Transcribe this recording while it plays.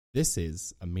This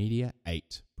is a Media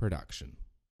 8 production.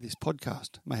 This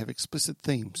podcast may have explicit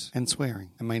themes and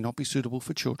swearing and may not be suitable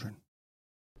for children.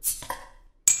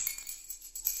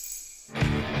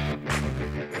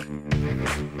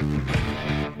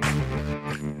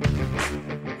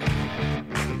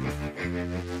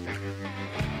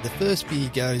 The first beer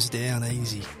goes down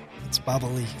easy. It's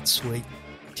bubbly, it's sweet,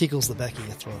 tickles the back of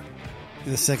your throat.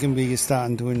 The second beer, you're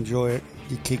starting to enjoy it.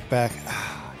 You kick back,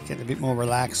 getting a bit more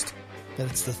relaxed. But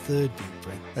it's the third beer,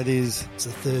 Brent. It is. It's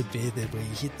the third beer that where you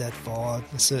hit that vibe,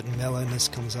 a certain mellowness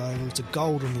comes over. It's a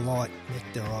golden light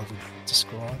nectar, I would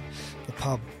describe. The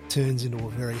pub turns into a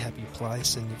very happy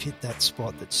place and you've hit that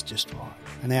spot that's just right.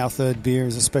 And our third beer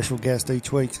is a special guest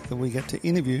each week that we get to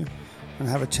interview and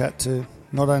have a chat to,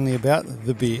 not only about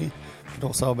the beer, but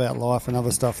also about life and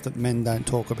other stuff that men don't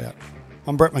talk about.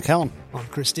 I'm Brett McCallum. I'm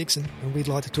Chris Dixon, and we'd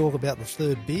like to talk about the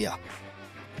third beer.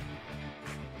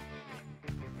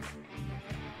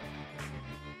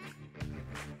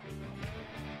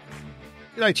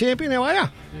 G'day, champion. How are you?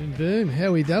 Boom, boom.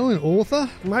 How we doing, author?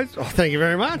 Mate, thank you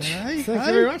very much. Hey, Thank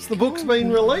you very much. The book's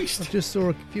been released. I just saw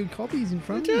a few copies in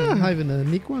front of Did me. ya? I'm having to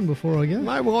nick one before I go.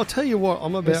 Mate, well, I'll tell you what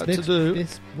I'm about to do.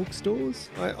 Best bookstores.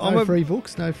 I'm Free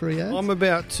books, no free ads. I'm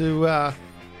about to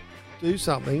do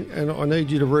something, and I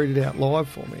need you to read it out live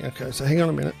for me. Okay, so hang on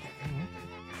a minute.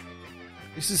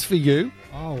 This is for you.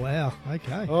 Oh, wow.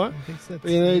 Okay. All right. I think that's, But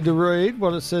you need to read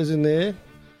what it says in there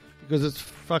because it's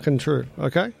fucking true.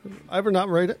 Okay? Open up,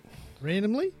 read it.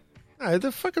 randomly? No,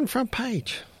 the fucking front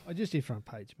page. I just did front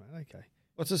page, mate. Okay.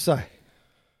 What's it say?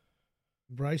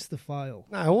 Embrace the fail.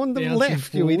 No, on the Bouncing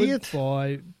left, you Forward idiot.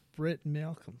 By Brett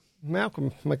Malcolm.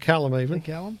 Malcolm McCallum, even.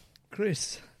 McCallum.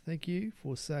 Chris, thank you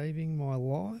for saving my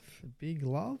life. Big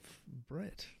love,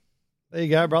 Brett. There you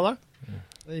go, brother.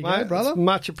 There you Mate, go, brother. it's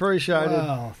much appreciated.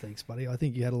 Oh, thanks, buddy. I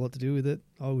think you had a lot to do with it.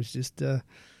 I was just through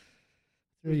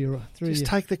your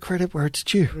take the credit where it's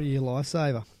due.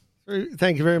 lifesaver.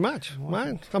 Thank you very much,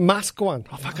 mate. A musk one.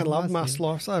 I fucking love musk,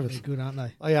 musk yeah. lifesavers. They're good, aren't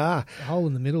they? They are. The hole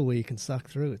in the middle where you can suck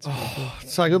through. It's pretty good.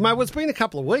 So good, mate. Well, it's been a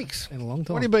couple of weeks. Been a long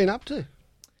time. What have you been up to?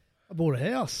 I bought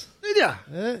a house. Did you?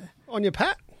 Yeah, On your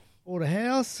pat? bought a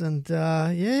house, and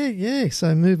yeah.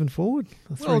 So moving forward,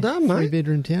 Well done, mate.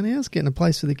 3-bedroom townhouse, getting a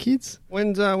place for the kids.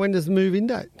 When does the move-in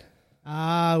date?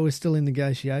 We're still in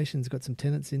negotiations. Got some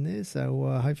tenants in there,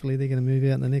 so hopefully they're going to move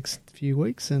out in the next few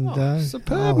weeks, and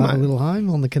superb, I'll have a mate. little home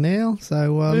on the canal.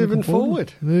 So Moving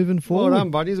forward. moving forward. Well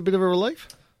done, buddy. It's a bit of a relief.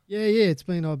 Yeah.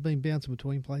 I've been bouncing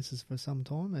between places for some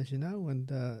time, as you know,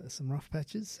 and some rough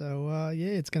patches. So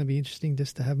it's going to be interesting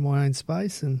just to have my own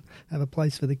space and have a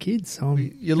place for the kids. So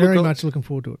I'm You look very a- much looking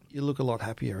forward to it. You look a lot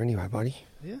happier anyway, buddy.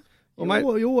 Yeah. Well, mate-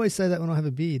 You always say that when I have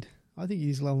a beard. I think you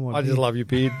just love my I beard. just love your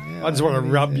beard. Yeah, I just want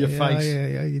to rub your face.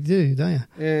 Yeah, you do, don't you?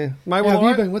 Yeah. Mate, How well, have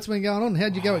you been? What's been going on?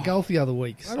 How'd you go at golf the other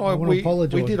week? I want to we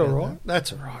apologise. did all about right. that.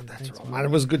 That's all right. That's Thanks, all right, mate.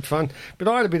 It was good fun. But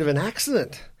I had a bit of an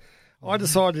accident. I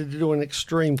decided to do an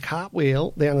extreme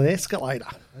cartwheel down an escalator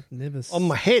That never. on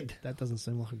my head. That doesn't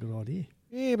seem like a good idea.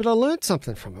 Yeah, but I learnt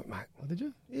something from it, mate. Oh, did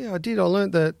you? Yeah, I did. I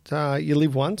learnt that you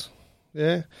live once.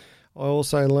 Yeah. I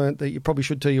also learnt that you probably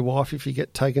should tell your wife if you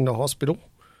get taken to hospital.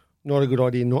 Not a good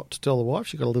idea not to tell the wife.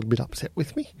 She got a little bit upset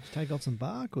with me. Take off some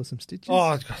bark or some stitches?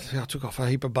 Oh, I took off a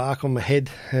heap of bark on my head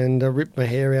and ripped my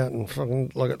hair out and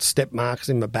fucking, I got step marks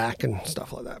in my back and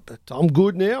stuff like that. But I'm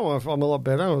good now. I'm a lot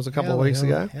better. It was a couple of weeks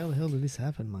ago. How the hell did this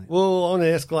happen, mate? Well, on the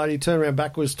escalator, you turn around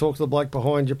backwards, talk to the bloke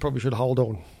behind you, probably should hold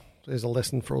on. There's a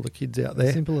lesson for all the kids out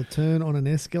there. Simple a turn on an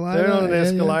escalator. Turn on an Yeah,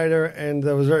 escalator, and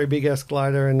there was a very big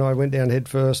escalator, and I went down head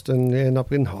first and ended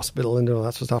up in hospital and all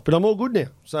that sort of stuff. But I'm all good now.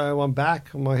 So I'm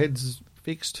back. My head's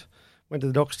fixed. Went to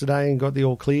the doctor today and got the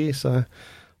all clear. So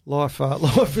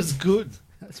life is good.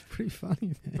 That's pretty funny,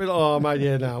 man. But, oh, mate,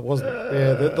 yeah, no, it wasn't.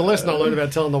 Yeah, the lesson I learned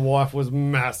about telling the wife was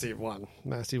massive one.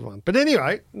 But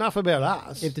anyway, enough about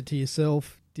us. Kept it to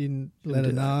yourself. Didn't let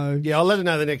her know. Yeah, I let her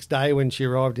know the next day when she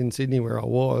arrived in Sydney where I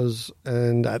was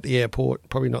and at the airport.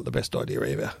 Probably not the best idea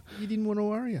either. You didn't want to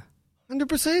worry her.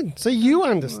 100%. So you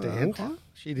understand. Okay.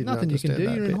 She didn't Nothing you understand can do.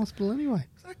 that You're in bit. hospital anyway.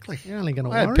 Exactly. You're only going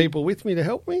to I worry. had people with me to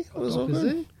help me. It was all Doctors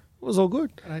good. there. It was all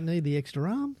good. I don't need the extra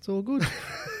arm. It's all good.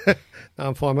 No,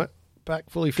 I'm fine, mate. Back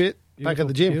fully fit. Back at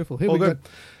the gym. Beautiful. Here all we good. go.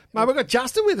 Mate, we've got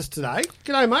Justin with us today.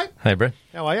 G'day, mate. Hey, Brett.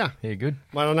 How are you? Yeah, good.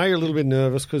 Mate, I know you're a little bit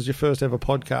nervous because your first ever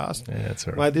podcast. Yeah, that's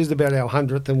all Mate, right. this is about our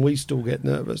 100th and we still get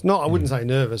nervous. No, I wouldn't say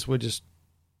nervous. We're just,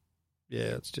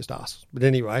 it's just us. But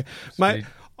anyway, mate,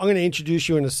 I'm going to introduce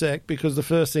you in a sec because the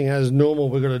first thing, as normal,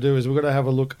 we're going to do is we're going to have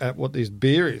a look at what this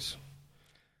beer is.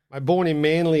 Mate, born in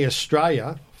Manly,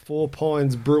 Australia, Four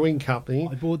Pines Brewing Company.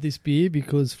 I bought this beer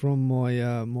because from my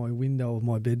my window of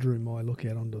my bedroom, I look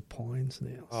out onto pines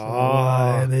now.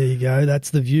 So, there you go.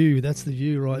 That's the view. That's the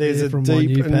view right There's there a from my deep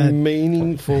new pad. and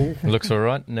meaningful. It looks all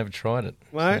right. Never tried it.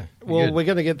 Mate, So, well, good. we're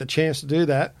going to get the chance to do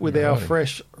that with our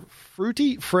Righty.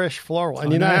 fruity, fresh floral.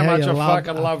 And I you know how much you I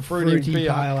fucking love fruity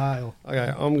beer. pale ale.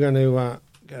 Okay, I'm going to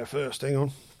go first. Hang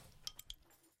on.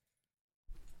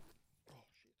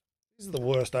 This is the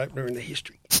worst opener in the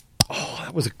history. Oh,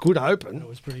 that was a good open. That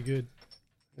was pretty good.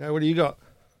 Now, what do you got?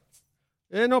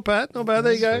 Yeah, not bad. Not bad.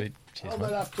 There you go. Sweet. Cheers, Hold mate.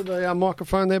 that up to the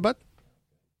microphone there, bud.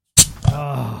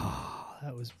 Oh,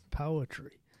 that was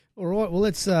poetry. All right, well,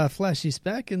 let's flash this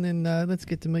back and then let's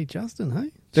get to meet Justin,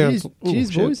 hey? Cheers,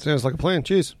 cheers shit, boys. Sounds like a plan.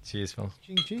 Cheers. Cheers, Phil.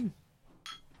 Ching, ching.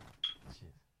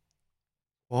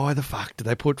 Why the fuck do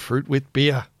they put fruit with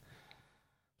beer?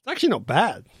 It's actually not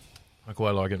bad. I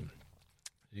quite like it.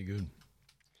 Pretty good.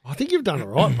 I think you've done it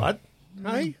right, bud.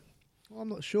 Hey? I'm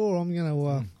not sure. I'm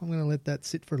gonna let that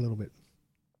sit for a little bit.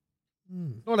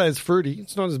 Not as fruity.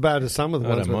 It's not as bad as some of the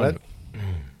I ones don't we've mind had.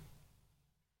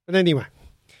 But anyway,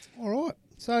 All right.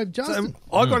 So Justin,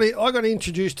 I got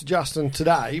introduced to Justin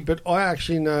today, but I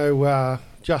actually know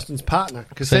Justin's partner,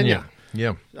 Ksenia.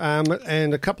 Yeah.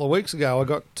 And a couple of weeks ago,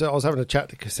 I was having a chat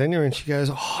to Ksenia, and she goes,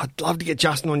 "Oh, I'd love to get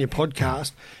Justin on your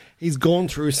podcast. He's gone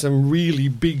through some really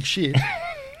big shit,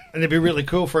 and it'd be really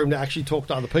cool for him to actually talk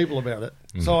to other people about it."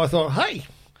 So I thought, hey,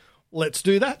 let's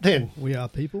do that then. we are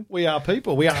people. We are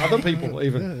people. We are other people,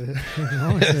 even.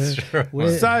 Nice.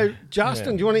 We're- So,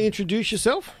 Justin, do you want to introduce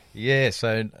yourself? Yeah,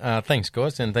 so thanks,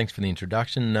 guys, and thanks for the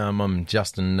introduction. I'm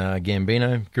Justin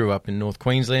Gambino. Grew up in North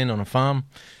Queensland on a farm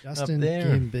Justin up there.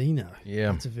 Gambino.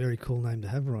 Yeah. That's a very cool name to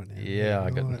have right now. Yeah,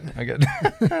 Right.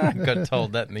 I got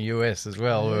told that in the US as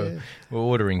well. Yeah. We're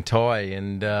ordering Thai,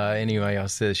 and anyway,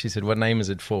 she said, "What name is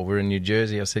it for?" We're in New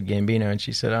Jersey. I said Gambino, and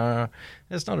she said,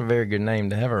 "That's not a very good name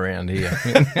to have around here."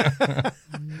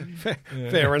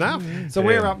 Fair enough. So,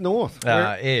 we're up north.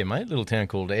 Ayr, mate, little town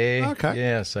called Ayr. Okay.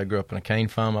 Yeah, so I grew up on a cane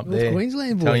farm up North there.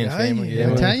 Queensland boy, Italian eh? family.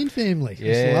 Yeah, Italian family.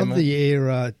 Yeah, Just love mate. the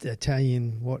Air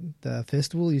Italian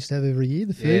festival used to have every year.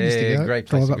 The food used to Yeah, go. great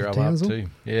place to drive grow to up Townsville. too.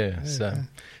 Yeah, so okay.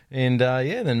 and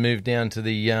then moved down to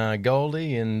the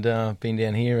Goldie and been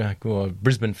down here,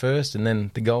 Brisbane first, and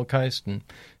then the Gold Coast, and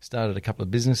started a couple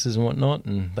of businesses and whatnot,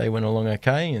 and they went along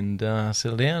okay, and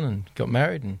settled down and got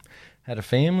married and had a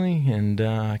family and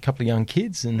a couple of young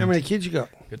kids. And How many kids you got?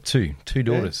 got two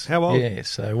daughters. How old? Yeah,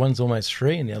 so one's almost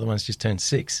 3 and the other one's just turned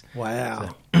 6.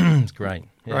 Wow. It's great.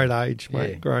 Yeah. Great age, mate.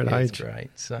 Yeah, Great yeah, age. It's great.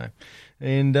 So,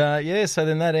 and so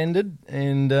then that ended,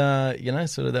 and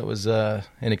sort of that was an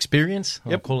experience.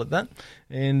 I'll call it that.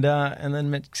 And then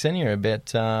met Ksenia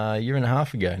about a year and a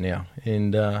half ago now,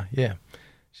 and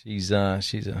she's an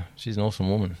awesome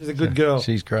woman. She's a good girl.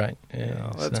 She's great. Yeah,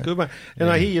 Oh, that's so- good, mate. And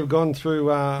I hear you've gone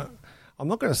through, I'm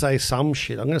not going to say some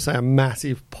shit, I'm going to say a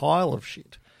massive pile of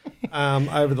shit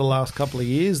over the last couple of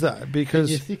years, though, Could because...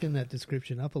 you thicken that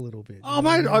description up a little bit? Oh,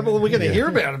 mate, well, we're going to hear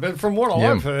about it, but from what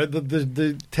Yeah. I've heard,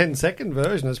 the 10-second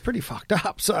version is pretty fucked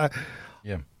up. So,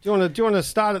 Yeah. do you want to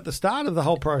start at the start of the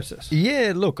whole process?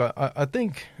 Yeah, look, I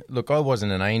think, I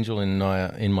wasn't an angel in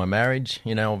my marriage.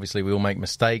 Obviously we all make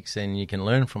mistakes and you can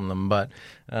learn from them, but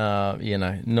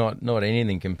not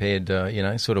anything compared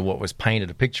to sort of what was painted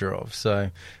a picture of. So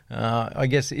I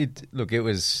guess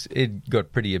it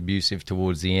got pretty abusive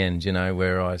towards the end.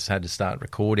 Where I had to start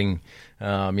recording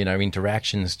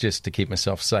interactions just to keep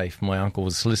myself safe. My uncle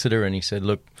was a solicitor, and he said,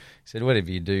 "Look," he said, "whatever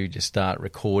you do, just start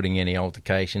recording any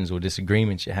altercations or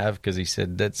disagreements you have," because he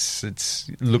said it's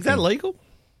looking. Is that legal?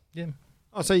 Yeah.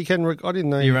 Oh, so you can... I didn't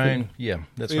know For you your could- own, yeah,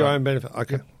 that's For your right. own benefit.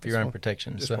 Okay. For your own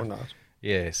protection. Just So, wanted to ask.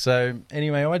 yeah. So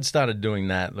anyway, I'd started doing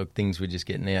that. Look, things were just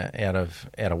getting out of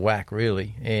whack,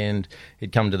 really, and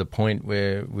it'd come to the point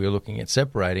where we were looking at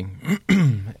separating,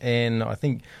 and I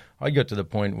think I got to the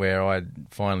point where I'd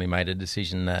finally made a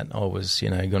decision that I was,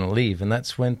 going to leave, and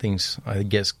that's when things, I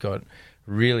guess, got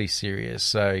really serious.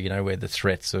 So where the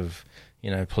threats of,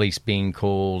 police being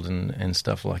called and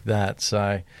stuff like that.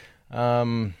 So.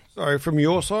 Sorry, from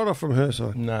your side or from her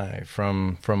side? No,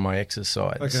 from my ex's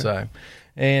side. Okay. So,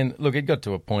 and look, it got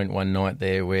to a point one night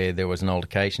there where there was an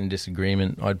altercation,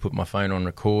 disagreement. I'd put my phone on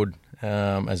record,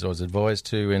 as I was advised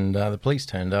to, and the police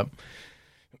turned up.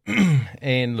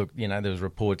 And look, there was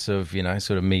reports of,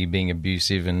 sort of me being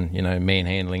abusive and,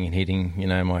 manhandling and hitting,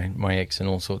 my ex and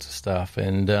all sorts of stuff.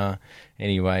 And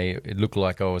anyway, it looked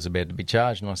like I was about to be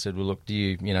charged. And I said, well, look,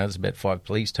 there's about 5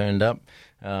 police turned up,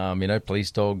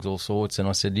 police dogs, all sorts. And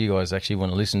I said, do you guys actually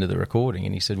want to listen to the recording?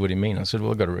 And he said, what do you mean? I said,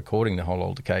 well, I got a recording, the whole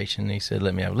altercation. And he said,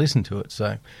 let me have a listen to it.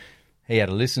 So he had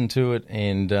to listen to it,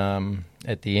 and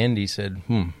at the end he said,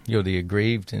 you're the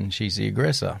aggrieved and she's the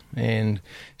aggressor. And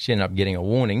she ended up getting a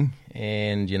warning,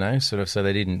 and, sort of, so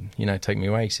they didn't, take me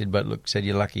away. He said, but look,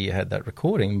 you're lucky you had that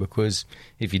recording, because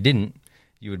if you didn't,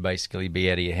 you would basically be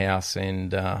out of your house,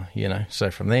 and,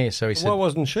 so from there. So he said... Why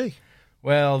wasn't she?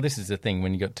 Well, this is the thing,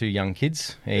 when you got two young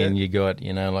kids and you got,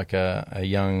 like a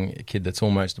young kid that's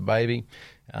almost a baby,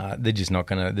 they're just not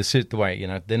going to, the way,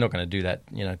 they're not going to do that,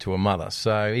 to a mother.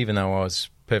 So even though I was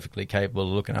perfectly capable of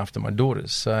looking after my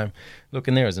daughters. So, look,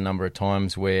 and there was a number of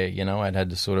times where, I'd had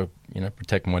to sort of,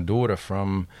 protect my daughter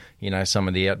from, some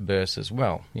of the outbursts as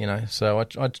well, So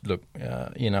I'd look,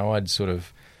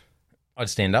 I'd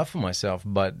stand up for myself,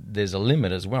 but there's a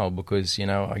limit as well, because,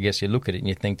 I guess you look at it and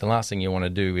you think the last thing you want to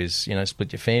do is,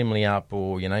 split your family up,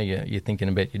 or, you're thinking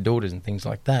about your daughters and things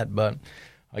like that. But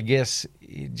I guess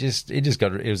it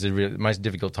was the most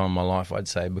difficult time of my life, I'd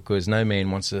say, because no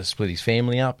man wants to split his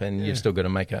family up, and you've still got to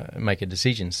make a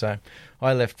decision. So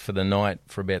I left for the night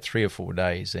for about 3 or 4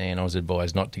 days, and I was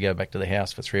advised not to go back to the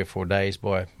house for 3 or 4 days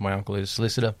by my uncle, who's a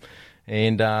solicitor,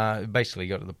 and basically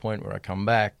got to the point where I come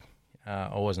back.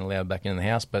 I wasn't allowed back in the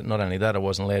house, but not only that, I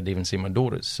wasn't allowed to even see my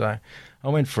daughters. So I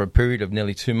went for a period of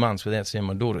nearly 2 months without seeing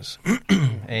my daughters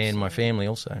and my family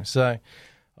also. So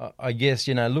I guess,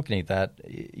 looking at that,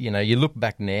 you look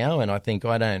back now, and I think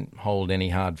I don't hold any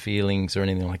hard feelings or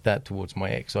anything like that towards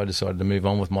my ex. I decided to move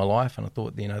on with my life, and I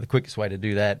thought, the quickest way to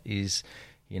do that is,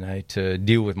 to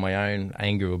deal with my own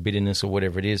anger or bitterness or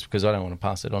whatever it is, because I don't want to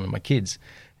pass it on to my kids.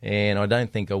 And I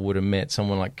don't think I would have met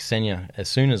someone like Ksenia as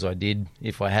soon as I did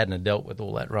if I hadn't have dealt with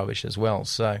all that rubbish as well.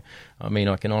 So, I mean,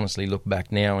 I can honestly look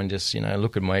back now and just,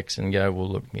 look at my ex and go, well,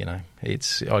 look,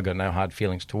 I got no hard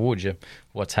feelings towards you.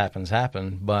 What's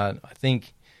happened. But I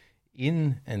think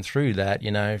in and through that,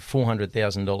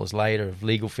 $400,000 later of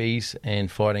legal fees and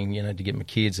fighting, to get my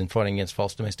kids, and fighting against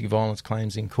false domestic violence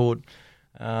claims in court,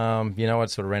 I'd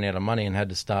sort of ran out of money and had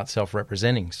to start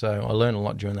self-representing. So I learned a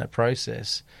lot during that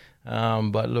process.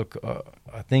 But look,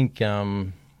 I think,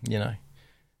 all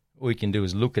you can do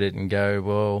is look at it and go,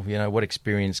 well, what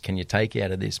experience can you take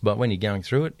out of this? But when you're going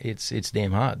through it, it's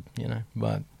damn hard,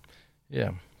 but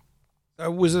yeah.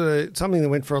 Was it something that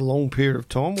went for a long period of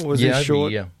time, or was it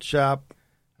short, sharp?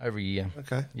 Over a year.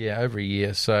 Okay. Yeah, over a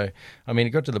year. So, I mean,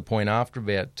 it got to the point after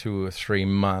about 2 or 3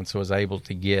 months I was able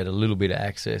to get a little bit of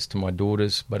access to my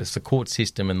daughters, but it's the court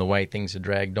system and the way things are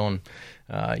dragged on.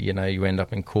 You end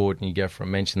up in court and you go for a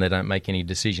mention, they don't make any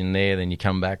decision there, then you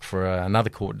come back for another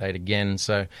court date again.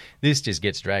 So this just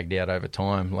gets dragged out over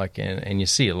time, and you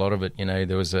see a lot of it.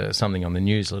 There was something on the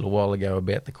news a little while ago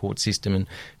about the court system, and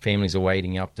families are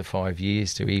waiting up to 5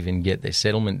 years to even get their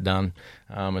settlement done,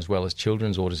 as well as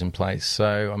children's orders in place.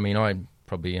 So, I mean, I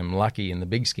probably am lucky in the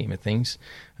big scheme of things,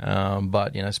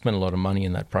 but, spent a lot of money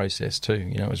in that process too.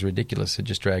 It was ridiculous. It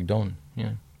just dragged on.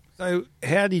 So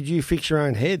how did you fix your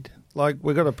own head? Like,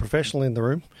 we've got a professional in the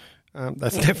room.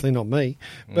 That's definitely not me.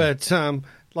 But, how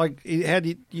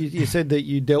did you said that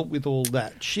you dealt with all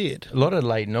that shit? A lot of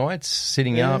late nights,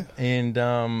 sitting up, and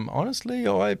honestly,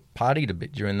 I partied a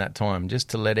bit during that time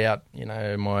just to let out,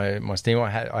 my steam.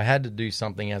 I had to do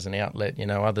something as an outlet,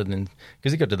 other than,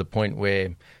 because it got to the point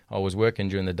where I was working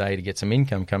during the day to get some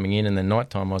income coming in, and then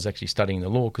nighttime I was actually studying the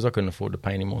law because I couldn't afford to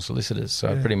pay any more solicitors. So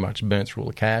I pretty much burnt through all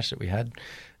the cash that we had.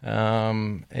 So I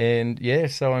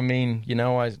mean,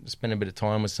 I spent a bit of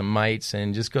time with some mates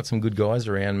and just got some good guys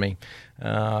around me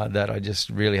that I just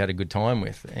really had a good time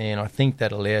with. And I think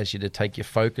that allows you to take your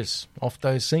focus off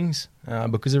those things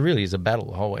because it really is a battle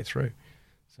the whole way through.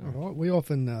 So. All right. We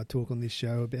often talk on this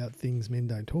show about things men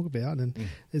don't talk about, and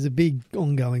there's a big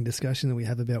ongoing discussion that we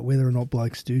have about whether or not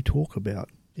blokes do talk about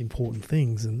important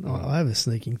things. And I have a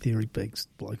sneaking theory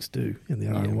blokes do in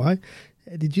their own way.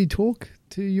 Did you talk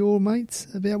to your mates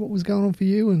about what was going on for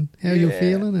you and how you're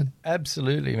feeling? And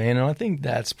absolutely, man. And I think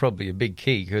that's probably a big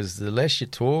key, because the less you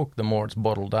talk, the more it's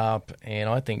bottled up. And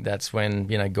I think that's when,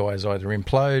 guys either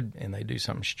implode and they do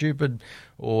something stupid,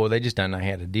 or they just don't know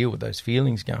how to deal with those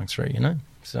feelings going through,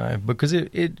 So, because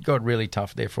it got really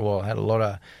tough there for a while. I had a lot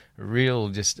of real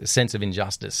just a sense of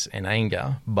injustice and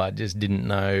anger, but just didn't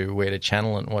know where to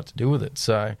channel it and what to do with it.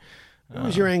 So... What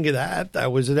was your anger at, though?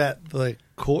 Was it at the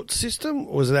court system?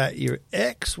 Was it at your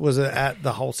ex? Was it at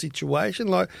the whole situation?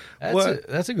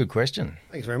 That's a good question.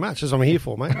 Thanks very much. That's what I'm here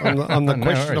for, mate. I'm the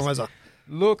questionizer.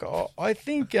 Look, I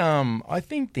think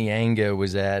the anger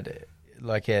was at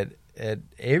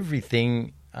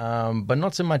everything, but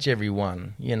not so much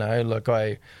everyone.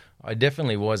 I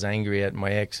definitely was angry at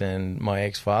my ex and my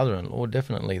ex-father-in-law.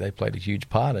 Definitely, they played a huge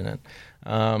part in it.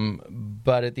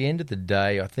 But at the end of the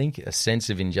day, I think a sense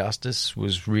of injustice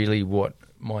was really what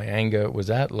my anger was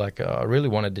at. Like, I really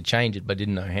wanted to change it, but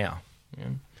didn't know how. You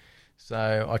know?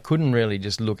 So I couldn't really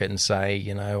just look at it and say,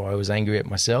 you know, I was angry at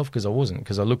myself, because I wasn't.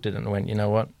 Because I looked at it and went, you know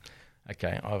what?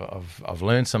 Okay, I've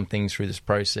learned some things through this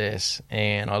process,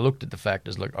 and I looked at the fact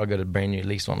as, look, I got a brand new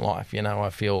lease on life. You know,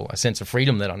 I feel a sense of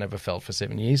freedom that I never felt for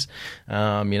 7 years. You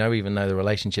know, even though the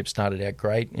relationship started out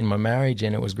great in my marriage,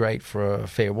 and it was great for a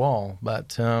fair while,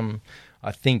 but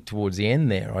I think towards the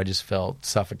end there, I just felt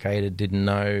suffocated, didn't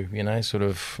know, you know, sort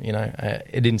of, you know,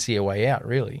 it didn't see a way out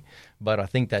really. But I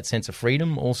think that sense of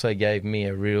freedom also gave me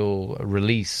a real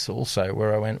release also,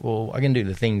 where I went, well, I can do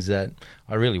the things that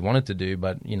I really wanted to do,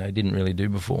 but, you know, didn't really do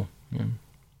before. Yeah.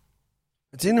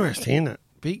 It's interesting, isn't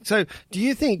it? So do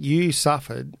you think you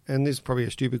suffered, and this is probably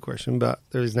a stupid question, but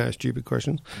there is no stupid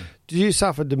questions, do you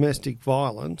suffer domestic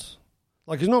violence?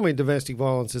 Like, because normally domestic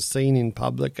violence is seen in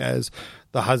public as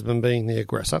the husband being the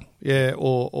aggressor, yeah,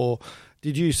 or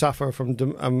did you suffer from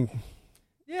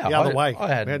yeah, the other way? I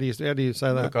had, how do you say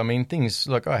that? Look, I mean, things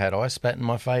like I had ice spat in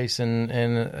my face, and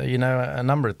you know, a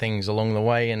number of things along the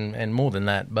way, and more than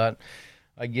that. But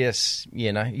I guess,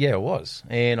 you know, yeah, it was,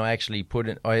 and I actually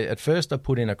at first I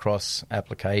put in a cross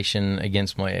application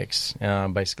against my ex,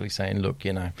 basically saying, look,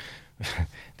 you know,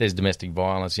 there's domestic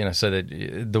violence, you know, so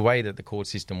that the way that the court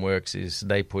system works is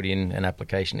they put in an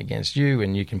application against you,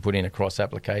 and you can put in a cross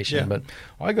application. Yeah. But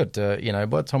I got, you know,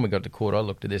 by the time we got to court, I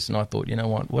looked at this and I thought, you know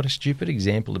what a stupid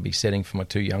example to be setting for my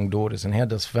two young daughters, and how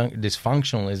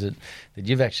dysfunctional is it that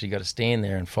you've actually got to stand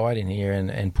there and fight in here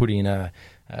and put in an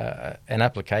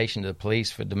application to the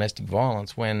police for domestic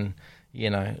violence when, you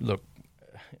know, look,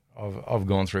 I've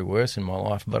gone through worse in my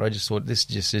life, but I just thought this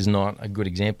just is not a good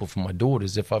example for my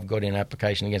daughters if I've got an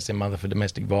application against their mother for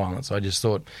domestic violence. I just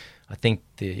thought, I think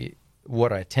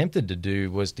what I attempted to do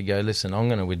was to go, listen, I'm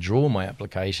going to withdraw my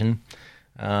application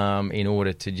in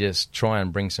order to just try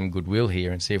and bring some goodwill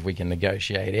here and see if we can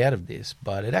negotiate out of this.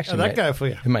 But it actually go for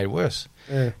you? It made it worse.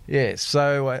 Yeah.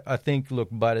 So I think, look,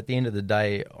 but at the end of the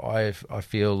day, I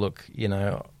feel, look, you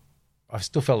know, I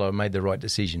still felt I made the right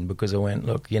decision, because I went,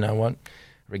 look, you know what?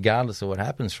 Regardless of what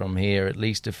happens from here, at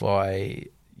least if I,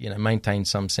 you know, maintain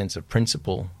some sense of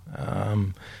principle,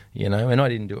 you know, and I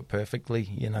didn't do it perfectly,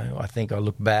 you know. I think I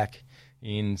look back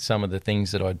in some of the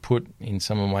things that I'd put in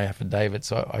some of my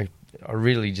affidavits, I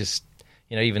really just,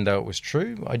 you know, even though it was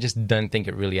true, I just don't think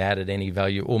it really added any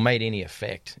value or made any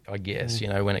effect, I guess, you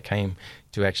know, when it came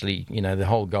to actually, you know, the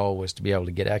whole goal was to be able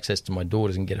to get access to my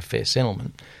daughters and get a fair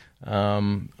settlement.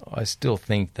 I still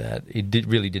think that it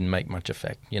really didn't make much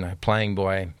effect. You know, playing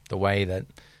by the way that,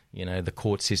 you know, the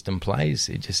court system plays,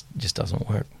 it just doesn't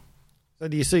work. So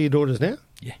do you see your daughters now?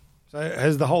 Yeah. So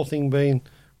has the whole thing been,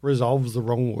 resolve's the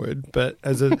wrong word, but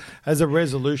has a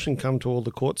resolution come to all the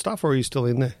court stuff, or are you still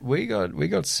in there? We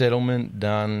got settlement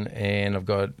done, and I've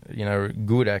got, you know,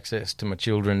 good access to my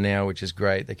children now, which is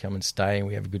great. They come and stay, and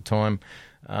we have a good time.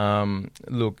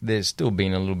 Look, there's still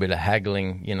been a little bit of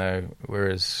haggling, you know,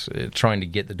 whereas trying to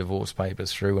get the divorce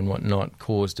papers through and whatnot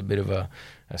caused a bit of a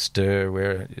stir,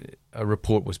 where a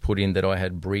report was put in that I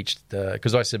had breached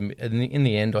because in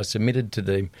the end I submitted to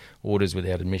the orders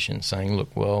without admission, saying,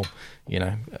 look, well, you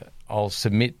know, I'll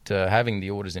submit to having the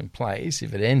orders in place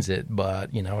if it ends it,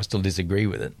 but, you know, I still disagree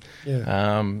with it.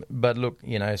 Yeah. But look,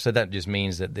 you know, so that just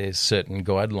means that there's certain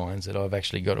guidelines that I've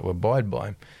actually got to abide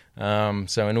by.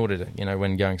 So in order to, you know,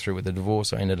 when going through with the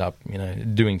divorce, I ended up, you know,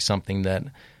 doing something that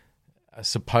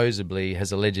supposedly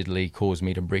has allegedly caused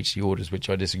me to breach the orders, which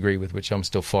I disagree with, which I'm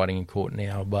still fighting in court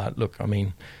now. But look, I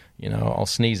mean, you know, I'll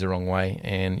sneeze the wrong way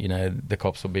and, you know, the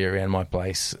cops will be around my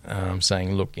place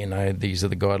saying, look, you know, these are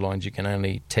the guidelines. You can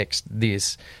only text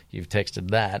this. You've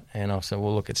texted that. And I'll say,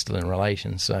 well, look, it's still in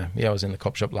relation. So, yeah, I was in the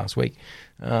cop shop last week.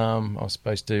 I was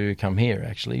supposed to come here,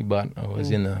 actually, but I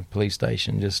was in the police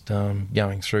station just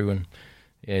going through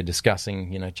and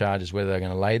discussing, you know, charges, whether they're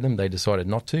going to lay them. They decided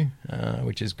not to,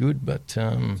 which is good. But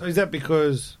so is that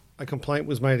because a complaint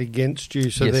was made against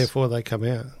you, so yes. Therefore they come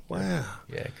out? Wow.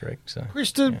 Yeah, correct. So,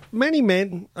 Chris, do many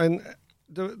men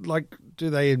do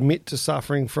they admit to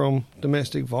suffering from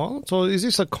domestic violence, or is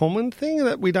this a common thing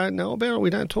that we don't know about or we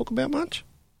don't talk about much?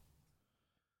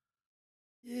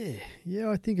 Yeah,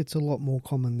 I think it's a lot more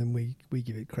common than we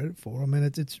give it credit for. I mean,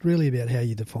 it's really about how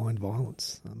you define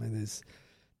violence. I mean, there's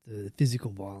the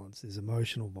physical violence, there's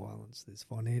emotional violence, there's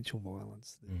financial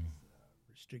violence, there's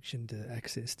restriction to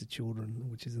access to children,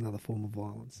 which is another form of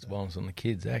violence. It's violence on the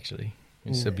kids, actually.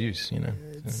 It's abuse,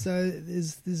 So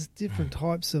there's different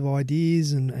types of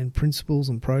ideas and principles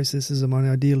and processes. I mean,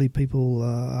 ideally, people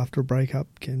after a breakup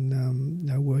can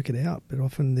work it out, but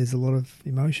often there's a lot of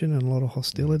emotion and a lot of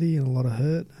hostility and a lot of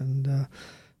hurt, and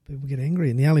people get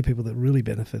angry. And the only people that really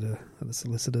benefit are the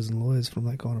solicitors and lawyers from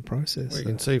that kind of process. Well, you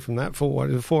can see from that for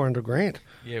 $400,000.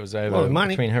 Yeah, it was over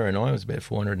money. Between her and I, it was about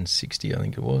 460, I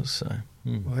think it was. So,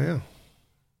 Wow.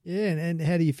 Yeah, and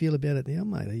how do you feel about it now,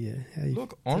 mate?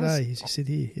 Look, today as you sit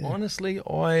here? Yeah. Honestly,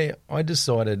 I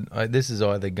decided this is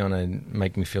either going to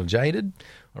make me feel jaded,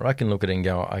 or I can look at it and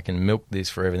go, I can milk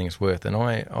this for everything it's worth. And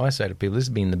I say to people, this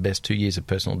has been the best 2 years of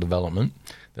personal development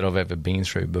that I've ever been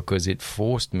through, because it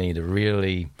forced me to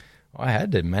really, I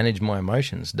had to manage my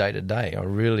emotions day to day. I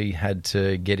really had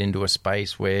to get into a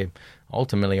space where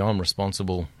ultimately I'm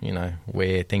responsible,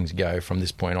 where things go from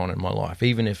this point on in my life.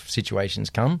 Even if situations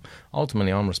come,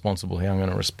 ultimately I'm responsible how I'm going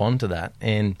to respond to that.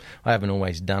 And I haven't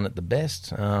always done it the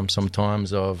best.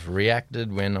 Sometimes I've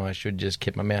reacted when I should just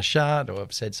keep my mouth shut, or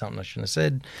I've said something I shouldn't have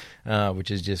said, which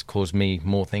has just caused me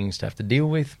more things to have to deal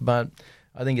with. But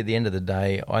I think at the end of the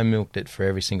day, I milked it for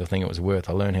every single thing it was worth.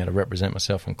 I learned how to represent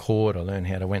myself in court. I learned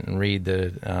how to went and read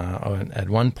at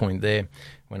one point there,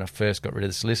 when I first got rid of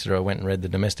the solicitor, I went and read the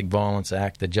Domestic Violence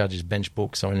Act, the judge's bench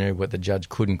book, so I knew what the judge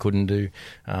could and couldn't do.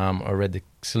 I read the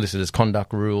solicitor's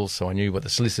conduct rules, so I knew what the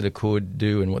solicitor could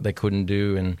do and what they couldn't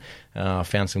do, and I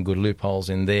found some good loopholes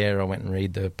in there. I went and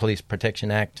read the Police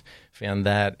Protection Act, found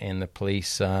that, and the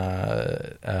police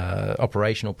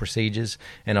operational procedures,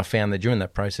 and I found that during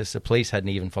that process, the police hadn't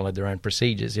even followed their own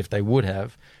procedures. If they would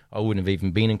have, I wouldn't have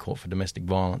even been in court for domestic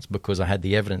violence, because I had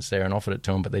the evidence there and offered it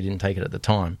to them, but they didn't take it at the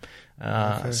time.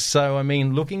 So, I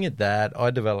mean, looking at that,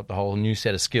 I developed a whole new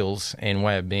set of skills and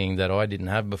way of being that I didn't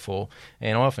have before.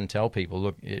 And I often tell people,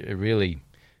 look, it really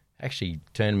actually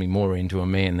turned me more into a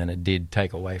man than it did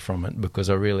take away from it,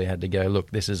 because I really had to go, look,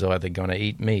 this is either going to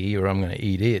eat me or I'm going to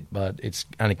eat it, but it's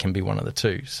only can be one of the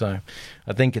two. So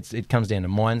I think it comes down to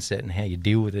mindset and how you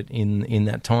deal with it in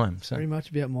that time. So very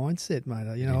much about mindset, mate.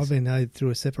 I've been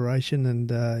through a separation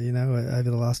and, over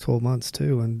the last 12 months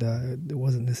too, and it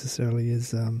wasn't necessarily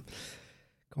as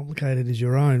complicated as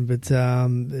your own, but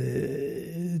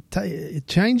it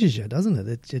changes you, doesn't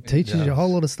it? It teaches you a whole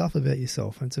lot of stuff about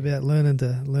yourself, and it's about learning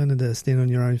to stand on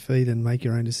your own feet and make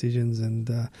your own decisions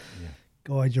and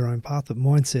guide your own path. But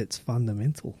mindset's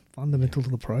fundamental to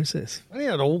the process. I think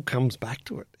it all comes back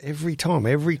to it every time,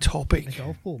 every topic. A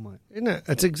golf ball, mate. Isn't it?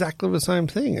 It's exactly the same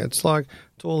thing. It's like,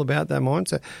 it's all about that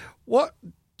mindset. What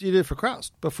do you do for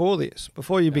crust before this?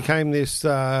 Before you became this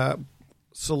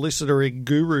solicitor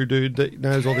guru dude that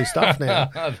knows all this stuff now.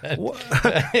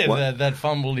 that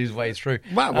fumbled his way through.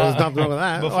 Well, there's nothing wrong with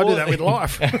that. I do that with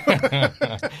life.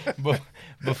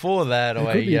 Before that, it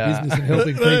could be a business of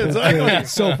helping people to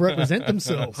self-represent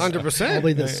themselves. 100%. I'll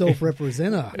be the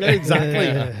self-representer.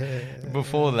 Exactly.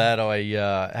 Before that, I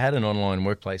had an online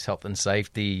workplace health and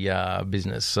safety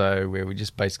business, so where we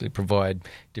just basically provide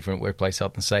different workplace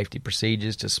health and safety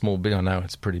procedures to small business. I know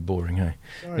it's pretty boring, hey?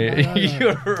 Sorry, no.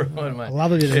 You're right, mate. I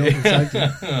love it in health and safety.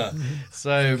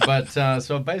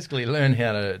 So I basically learned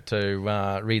how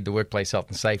to read the Workplace Health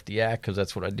and Safety Act, because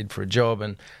that's what I did for a job.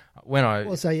 And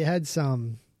when so you had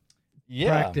some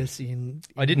practice in.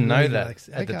 I didn't know that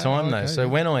at the time, though. So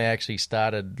when I actually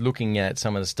started looking at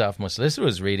some of the stuff my solicitor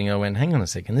was reading, I went, hang on a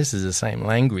second, this is the same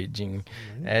language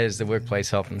as the Workplace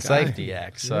Health and Safety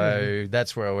Act. So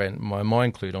that's where I went, my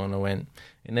mind clued on. I went,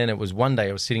 and then it was one day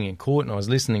I was sitting in court and I was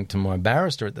listening to my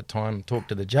barrister at the time talk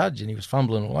to the judge, and he was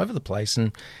fumbling all over the place,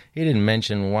 and he didn't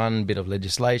mention one bit of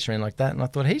legislation or anything like that. And I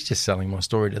thought, he's just selling my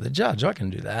story to the judge. I can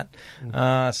do that.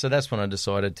 So that's when I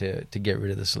decided to get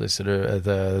rid of the solicitor,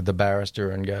 the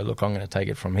barrister, and go, look, I'm going to take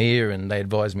it from here. And they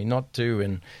advised me not to.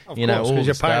 And of course, all because the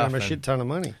you're paying stuff them a shit ton of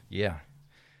money. Yeah.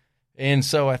 And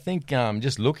so I think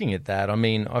just looking at that, I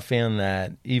mean, I found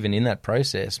that even in that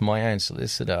process, my own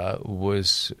solicitor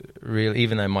was really,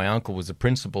 even though my uncle was the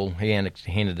principal, he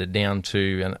handed it down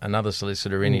to another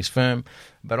solicitor in his firm.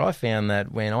 But I found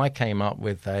that when I came up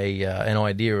with an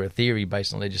idea or a theory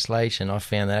based on legislation, I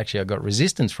found that actually I got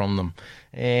resistance from them.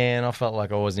 And I felt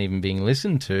like I wasn't even being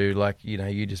listened to, like,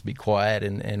 you just be quiet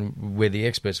and we're the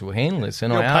experts who will handle this.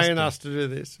 And You're I paying us to do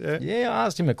this. Yeah, I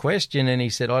asked him a question and he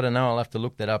said, I don't know, I'll have to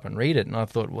look that up and read it. And I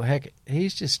thought, well, heck,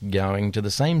 he's just going to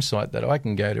the same site that I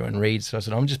can go to and read. So I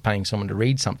said, I'm just paying someone to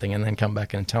read something and then come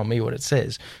back and tell me what it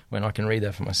says when I can read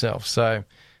that for myself. So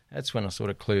that's when I sort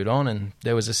of clued on. And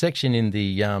there was a section in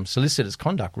the solicitors'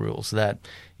 conduct rules that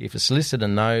if a solicitor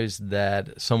knows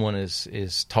that someone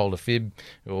is told a fib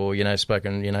or,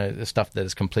 spoken, stuff that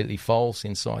is completely false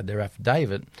inside their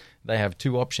affidavit, they have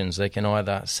two options. They can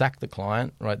either sack the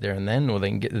client right there and then, or they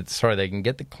can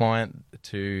get the client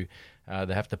to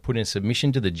they have to put in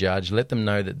submission to the judge, let them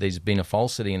know that there's been a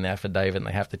falsity in the affidavit, and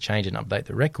they have to change and update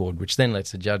the record, which then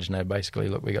lets the judge know, basically,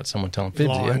 look, we got someone telling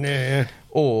fibs here. Yeah.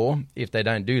 Or if they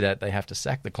don't do that, they have to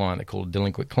sack the client. They're called a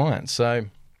delinquent client. So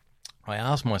I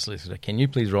asked my solicitor, can you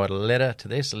please write a letter to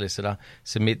their solicitor,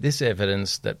 submit this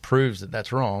evidence that proves that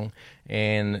that's wrong,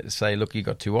 and say, look, you've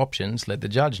got two options. Let the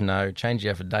judge know, change the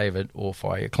affidavit, or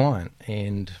fire your client.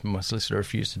 And my solicitor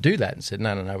refused to do that and said,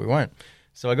 no, we won't.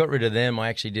 So I got rid of them. I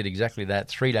actually did exactly that.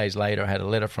 3 days later, I had a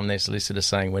letter from their solicitor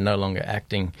saying we're no longer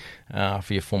acting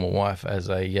for your former wife as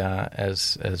in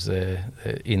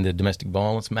the domestic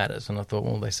violence matters. And I thought,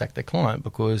 well, they sacked their client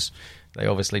because they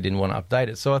obviously didn't want to update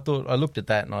it. So I looked at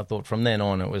that and I thought from then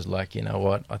on it was like, you know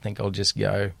what, I think I'll just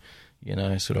go,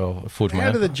 sort of foot my.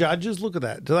 How do the judges look at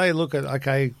that? Do they look at,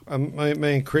 okay,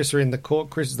 me and Chris are in the court.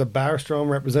 Chris is the barrister. I'm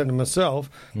representing myself.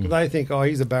 Do they think,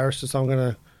 he's a barrister, so I'm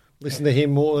going to listen to him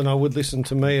more than I would listen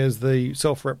to me as the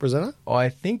self-representative? I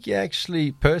think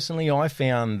personally, I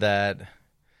found that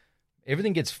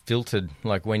everything gets filtered.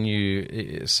 Like when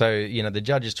the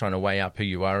judge is trying to weigh up who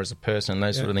you are as a person and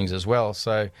those sort of things as well.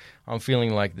 So I'm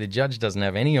feeling like the judge doesn't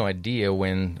have any idea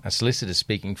when a solicitor is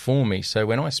speaking for me. So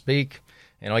when I speak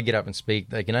and I get up and speak,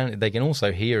 they can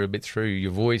also hear a bit through your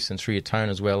voice and through your tone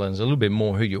as well, and there's a little bit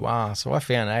more who you are. So I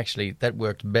found actually that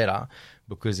worked better,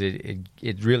 because it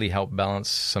really helped balance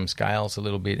some scales a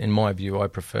little bit. In my view, I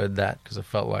preferred that because I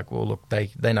felt like, well, look,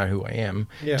 they know who I am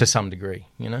to some degree,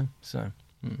 So,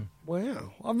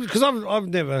 Wow, because I've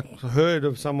never heard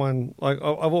of someone like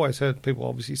I've always heard people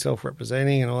obviously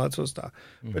self-representing and all that sort of stuff,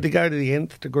 but to go to the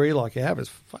nth degree like you have is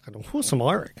fucking awesome,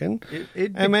 I reckon.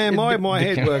 My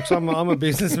head works. I'm a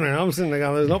businessman. I'm sitting there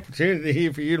going, there's an opportunity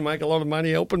here for you to make a lot of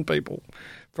money helping people.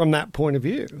 From that point of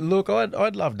view, look,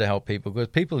 I'd love to help people because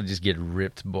people just get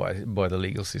ripped by the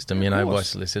legal system, by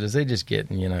solicitors. They just get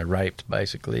raped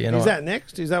basically. Is that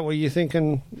next? Is that what you're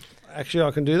thinking? Actually,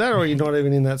 I can do that, or are you not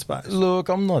even in that space? Look,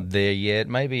 I'm not there yet.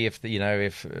 Maybe if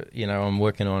I'm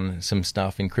working on some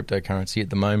stuff in cryptocurrency at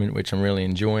the moment, which I'm really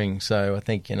enjoying. So I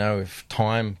think if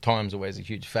time's always a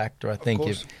huge factor. I think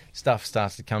if stuff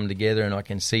starts to come together and I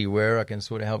can see where I can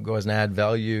sort of help guys and add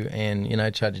value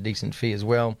and charge a decent fee as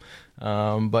well.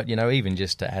 But even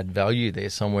just to add value there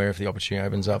somewhere, if the opportunity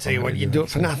opens up. Tell you what, you'd do it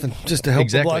for nothing, just to help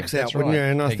the blokes out, wouldn't you?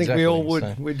 And I think we all would.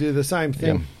 So, we'd do the same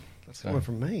thing. Yeah. That's coming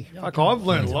from me. Like, I've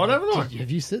learned a lot, haven't I?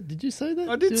 Did you say that?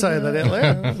 I did say that out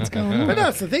loud. What's going on? But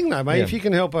that's the thing, though, mate. Yeah. If you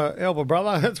can help a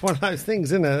brother, that's one of those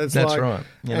things, isn't it? That's right.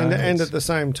 And at the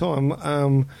same time,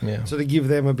 sort of give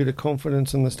them a bit of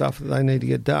confidence in the stuff that they need to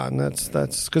get done. That's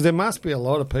because there must be a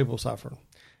lot of people suffering.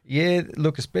 Yeah,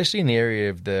 look, especially in the area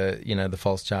of the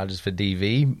false charges for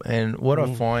DV, and what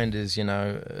I find is,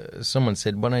 someone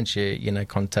said, why don't you,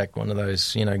 contact one of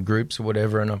those, groups or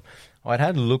whatever, and I'd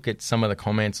had a look at some of the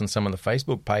comments on some of the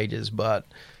Facebook pages, but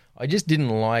I just didn't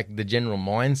like the general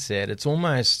mindset. It's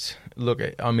almost,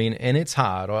 and it's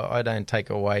hard. I don't take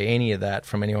away any of that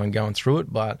from anyone going through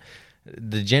it, but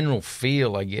the general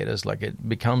feel I get is like it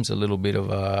becomes a little bit of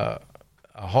a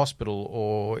hospital,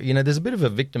 or there's a bit of a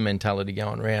victim mentality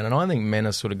going around, and I think men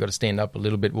have sort of got to stand up a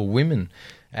little bit. Well, women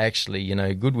actually,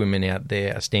 good women out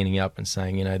there are standing up and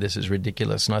saying, this is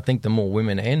ridiculous. And I think the more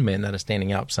women and men that are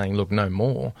standing up saying, look, no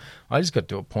more, I just got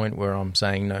to a point where I'm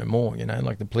saying no more,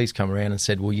 like the police come around and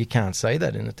said, well, you can't say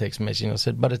that in a text message. And I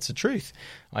said, but it's the truth.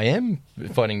 I am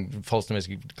fighting false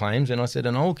domestic claims, and I said,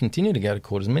 and I'll continue to go to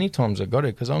court as many times as I've got to,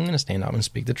 because I'm going to stand up and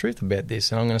speak the truth about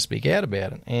this, and I'm going to speak out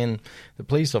about it. And the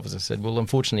police officer said, well,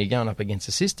 unfortunately, you're going up against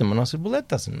the system. And I said, well, that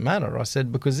doesn't matter. I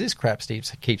said, because this crap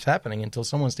keeps happening until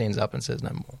someone stands up and says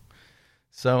no more.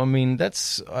 So,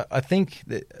 I think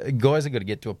that guys have got to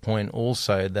get to a point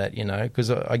also that, because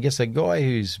I guess a guy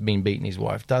who's been beating his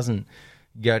wife doesn't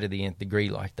go to the nth degree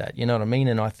like that. You know what I mean?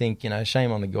 And I think,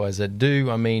 shame on the guys that do.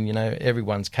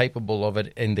 Everyone's capable of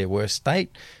it in their worst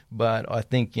state. But I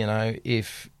think,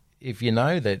 if you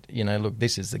know that, look,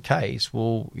 this is the case,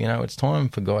 well, it's time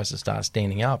for guys to start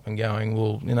standing up and going,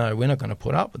 well, we're not going to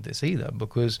put up with this either,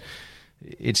 because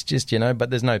it's just,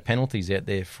 but there's no penalties out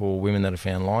there for women that are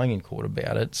found lying in court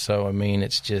about it. So,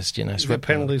 it's just, Is there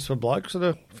penalties for blokes that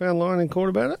are found lying in court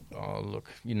about it? Oh,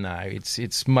 look,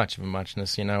 it's much of a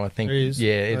muchness, I think. It is?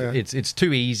 It's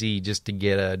too easy just to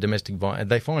get a domestic violence.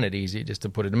 They find it easy just to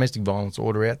put a domestic violence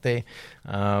order out there,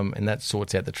 and that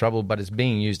sorts out the trouble. But it's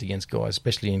being used against guys,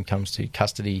 especially when it comes to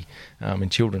custody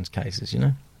and children's cases,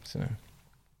 So,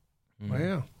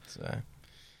 Wow. So,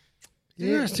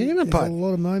 Interesting, there's isn't it, a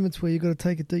lot of moments where you've got to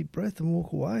take a deep breath and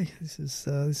walk away. This is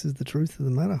the truth of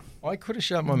the matter. I could have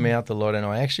shut my mouth a lot, and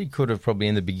I actually could have probably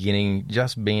in the beginning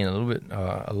just been a little bit,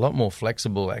 a lot more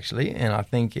flexible, actually. And I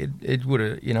think it would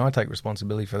have, I take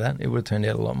responsibility for that. It would have turned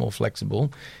out a lot more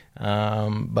flexible.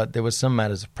 But there was some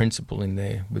matters of principle in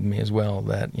there with me as well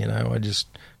that, I just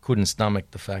couldn't stomach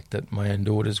the fact that my own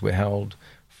daughters were held,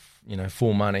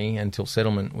 for money until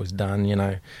settlement was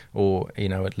done, or,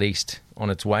 at least on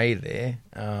its way there.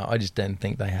 I just didn't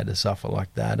think they had to suffer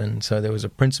like that. And so there was a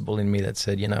principle in me that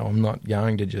said, I'm not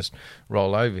going to just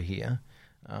roll over here.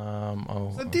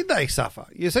 So did they suffer?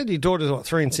 You said your daughter's,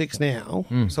 3 and 6 now.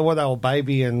 So what, they were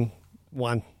baby and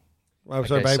 1?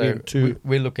 Baby and 2.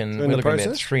 We're looking about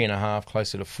 3.5,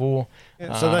 closer to 4.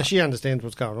 Yeah, so that she understands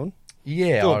what's going on.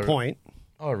 Yeah. To a point.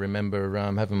 I remember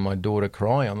having my daughter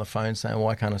cry on the phone saying,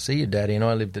 "Why can't I see you, Daddy?" And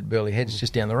I lived at Burleigh Heads,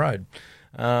 just down the road.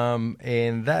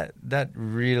 And that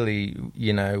really,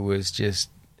 was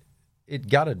just, it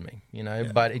gutted me,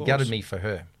 but it gutted me for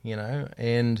her,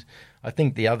 And I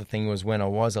think the other thing was when I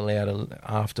was allowed,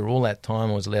 after all that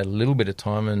time, I was allowed a little bit of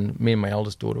time, and me and my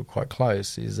eldest daughter were quite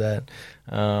close, is that,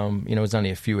 it was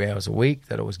only a few hours a week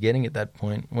that I was getting at that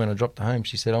point. When I dropped her home,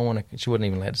 she said, she wasn't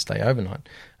even allowed to stay overnight.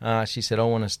 She said, "I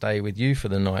want to stay with you for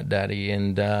the night, Daddy,"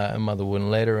 and her mother wouldn't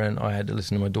let her, and I had to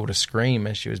listen to my daughter scream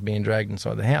as she was being dragged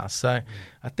inside the house. So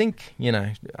I think,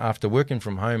 after working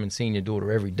from home and seeing your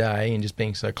daughter every day and just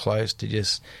being so close to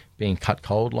just being cut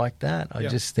cold like that, I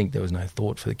just think there was no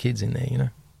thought for the kids in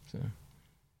there, So,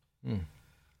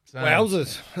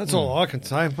 Wowzers. That's all I can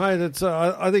say, mate. It's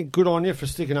I think good on you for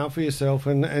sticking up for yourself,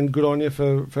 and good on you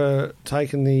for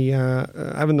taking the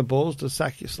having the balls to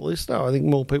sack your solicitor. I think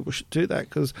more people should do that,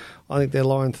 because I think they're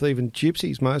lying, thieving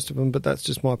gypsies, most of them. But that's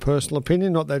just my personal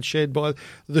opinion, not that shared by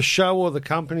the show or the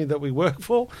company that we work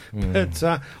for. But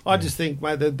I just think,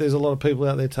 mate, that there's a lot of people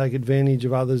out there take advantage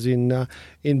of others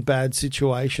in bad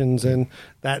situations, and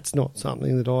that's not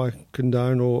something that I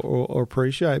condone or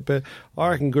appreciate. But I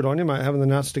reckon good on you, mate, having the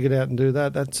nuts to get out and do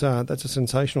that. That's a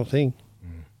sensational thing.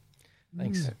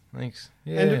 Thanks.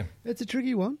 Yeah. And it's a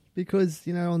tricky one, because,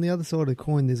 on the other side of the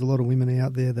coin, there's a lot of women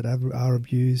out there that are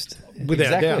abused.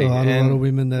 Without doubt. A lot of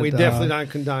women that we definitely don't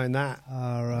condone that.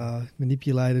 Are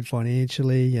manipulated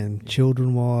financially and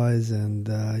children-wise, and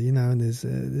and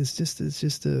there's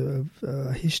just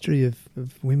a history of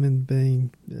women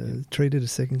being treated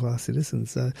as second-class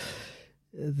citizens. So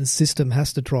the system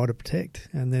has to try to protect,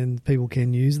 and then people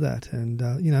can use that. And,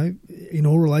 in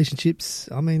all relationships,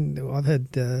 I mean, I've had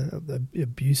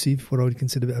what I would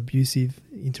consider abusive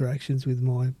interactions with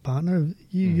my partner.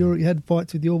 You had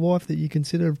fights with your wife that you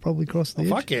consider have probably crossed the edge?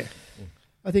 Fuck yeah.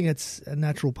 I think it's a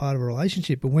natural part of a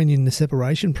relationship, but when you're in the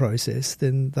separation process,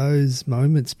 then those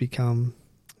moments become,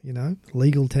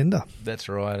 legal tender. That's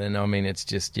right. And I mean, it's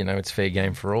just, it's fair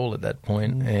game for all at that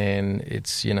point. And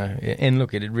it's, and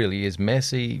look, it really is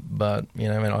messy, but,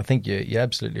 I think you're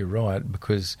absolutely right,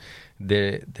 because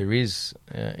there is,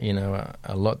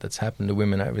 a lot that's happened to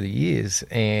women over the years,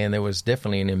 and there was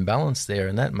definitely an imbalance there,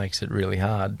 and that makes it really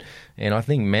hard. And I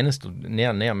think men are still,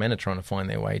 now men are trying to find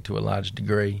their way to a large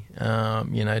degree,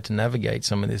 to navigate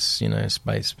some of this,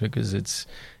 space, because it's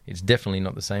definitely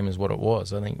not the same as what it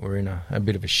was. I think we're in a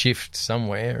bit of a shift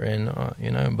somewhere,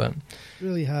 and but it's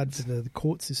really hard for the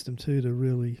court system too to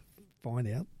really find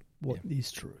out what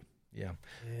is true. Yeah,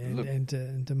 and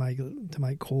to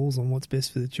make calls on what's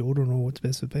best for the children or what's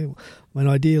best for people. I mean,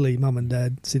 ideally, mum and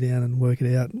dad sit down and work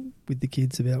it out with the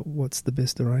kids about what's the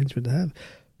best arrangement to have.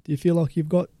 Do you feel like you've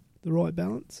got the right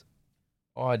balance?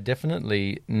 I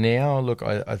definitely now look.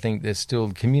 I think there's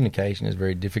still communication is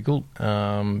very difficult.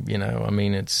 I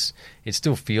mean, it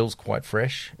still feels quite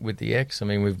fresh with the ex. I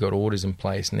mean, we've got orders in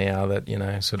place now that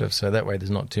sort of, so that way there's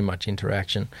not too much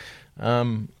interaction.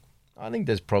 I think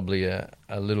there's probably a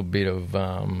little bit of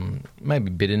maybe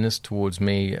bitterness towards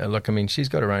me. Look, I mean, she's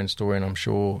got her own story, and I'm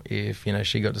sure if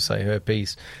she got to say her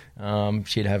piece,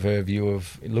 she'd have her view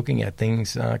of looking at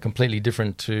things completely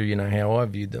different to how I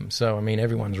viewed them. So I mean,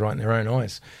 everyone's right in their own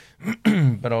eyes.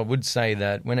 But I would say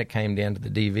that when it came down to the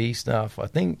DV stuff, I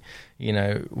think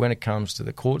when it comes to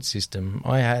the court system,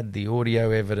 I had the audio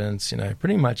evidence,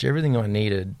 pretty much everything I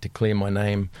needed to clear my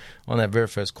name on that very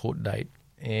first court date.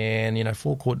 And,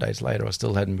 4 court days later, I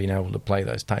still hadn't been able to play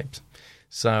those tapes.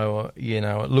 So,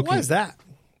 looking... Why is that?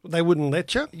 They wouldn't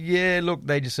let you? Yeah, look,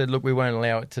 they just said, look, we won't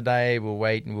allow it today. We'll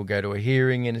wait and we'll go to a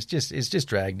hearing. And it's just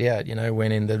dragged out,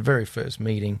 when in the very first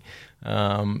meeting,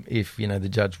 if, the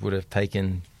judge would have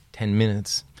taken 10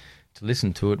 minutes to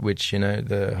listen to it, which,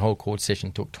 the whole court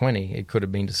session took 20. It could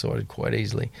have been decided quite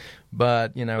easily.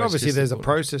 But, obviously there's a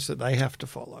process that they have to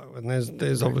follow, and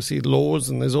there's obviously laws,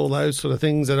 and there's all those sort of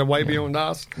things that are way beyond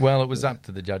us. Well, it was up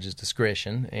to the judge's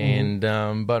discretion, and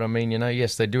but I mean,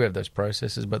 yes, they do have those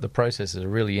processes, but the processes are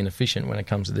really inefficient when it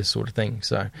comes to this sort of thing.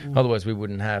 So otherwise we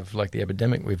wouldn't have like the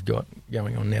epidemic we've got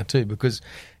going on now too, because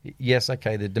yes,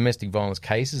 okay, the domestic violence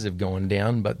cases have gone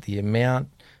down, but the amount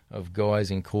of guys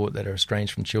in court that are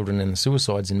estranged from children and the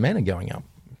suicides in men are going up.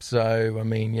 So, I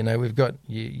mean, we've got,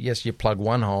 yes, you plug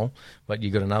one hole, but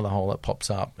you've got another hole that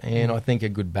pops up. And I think a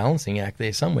good balancing act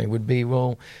there somewhere would be,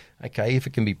 well, okay, if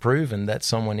it can be proven that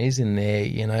someone is in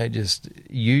there, just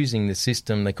using the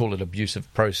system, they call it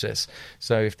abusive process.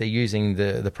 So if they're using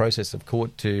the process of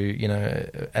court to,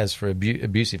 as for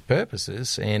abusive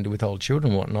purposes and withhold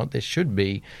children and whatnot, there should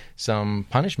be some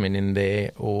punishment in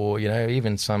there, or,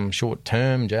 even some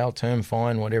short-term, jail term,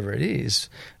 fine, whatever it is,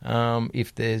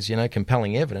 if there's,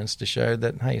 compelling evidence to show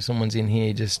that, hey, someone's in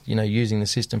here just, using the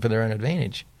system for their own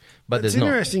advantage. But it's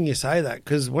interesting you say that,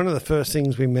 because one of the first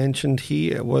things we mentioned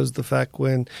here was the fact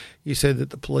when you said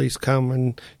that the police come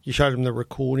and you showed them the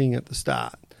recording at the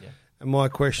start. Yeah. And my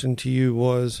question to you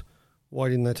was, why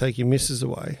didn't they take your missus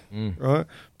away, right?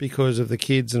 Because of the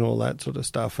kids and all that sort of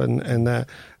stuff. And that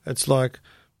it's like,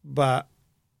 but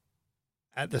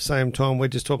at the same time, we're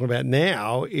just talking about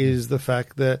now is the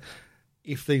fact that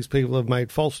if these people have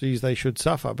made falsities, they should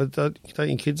suffer. But don't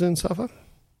your kids then suffer?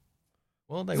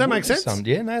 Well, does that make sense?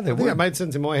 Yeah, no, they I would. think that made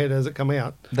sense in my head as it come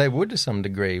out. They would to some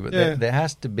degree, but there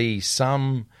has to be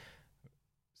something.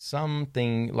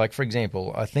 Like, for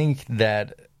example, I think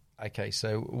that. Okay,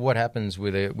 so what happens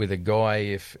with a guy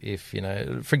if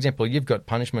for example, you've got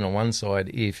punishment on one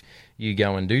side if you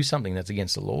go and do something that's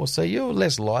against the law, so you're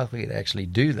less likely to actually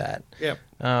do that. Yep.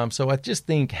 So I just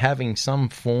think having some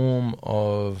form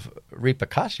of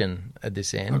repercussion at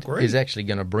this end is actually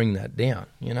going to bring that down,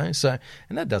 So,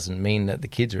 and that doesn't mean that the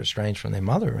kids are estranged from their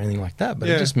mother or anything like that, but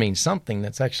it just means something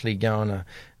that's actually going to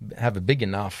have a big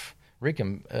enough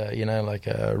recompense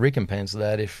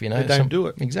that if they don't do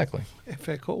it. Exactly. Yeah,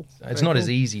 fair call. It's not as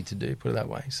easy to do, put it that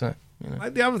way. So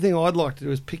the other thing I'd like to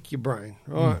do is pick your brain,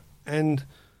 right? And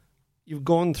you've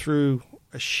gone through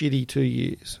a shitty 2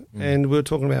 years, and we were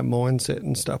talking about mindset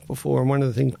and stuff before. And one of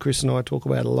the things Chris and I talk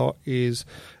about a lot is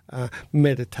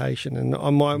meditation. And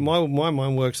my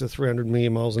mind works at 300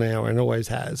 million miles an hour and always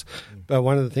has. But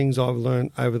one of the things I've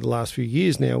learned over the last few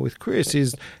years now with Chris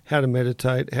is how to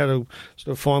meditate, how to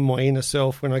sort of find my inner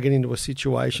self when I get into a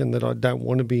situation that I don't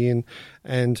want to be in.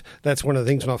 And that's one of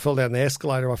the things when I fell down the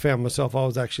escalator, I found myself, I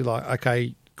was actually like,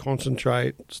 okay,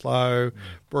 concentrate, slow,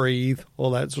 breathe,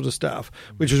 all that sort of stuff,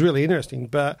 which is really interesting.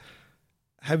 But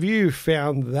have you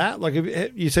found that? Like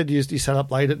you said you sat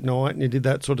up late at night and you did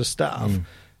that sort of stuff.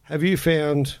 Have you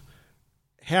found,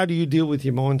 how do you deal with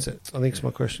your mindsets? I think is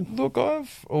my question. Look,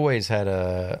 I've always had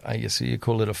I guess you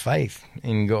call it a faith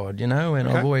in God, and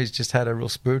I've always just had a real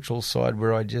spiritual side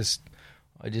where I just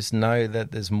know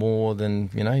that there's more than,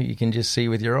 you can just see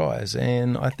with your eyes.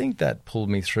 And I think that pulled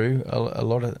me through a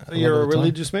lot of So you're a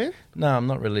religious man? No, I'm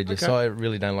not religious. Okay. I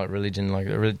really don't like religion.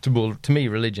 To me,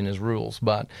 religion is rules.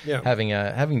 But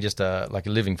having just a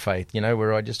living faith,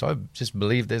 where I just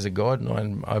believe there's a God,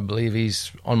 and I believe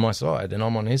He's on my side and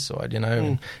I'm on His side.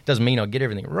 It doesn't mean I'll get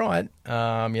everything right.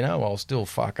 I'll still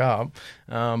fuck up.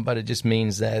 But it just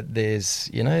means that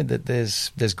there's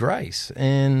grace,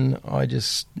 and I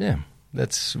just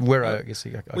That's where I guess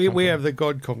we have the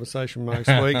God conversation most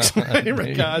weeks in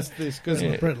regards to this, because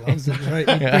Brett loves it, right?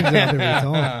 He brings it up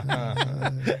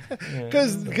every time.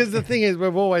 Because the thing is,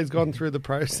 we've always gone through the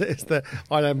process that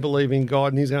I don't believe in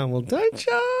God, and he's going, well, don't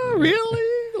you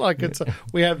really? Like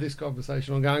we have this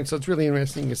conversation ongoing, so it's really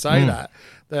interesting you say that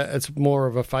it's more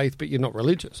of a faith, but you're not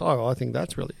religious. Oh, I think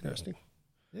that's really interesting.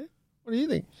 Yeah, what do you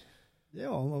think? Yeah,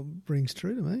 well, it rings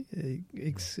true to me.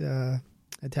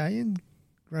 Italian.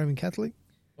 Roman Catholic?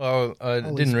 Well, I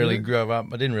didn't really grow up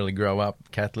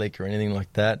Catholic or anything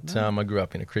like that. No. I grew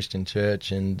up in a Christian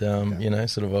church, and I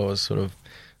was sort of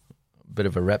a bit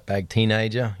of a ratbag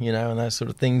teenager, and those sort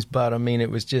of things. But I mean,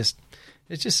 it's just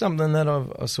something that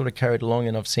I've sort of carried along,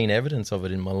 and I've seen evidence of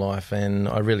it in my life, and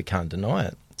I really can't deny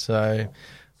it. So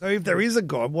if there is a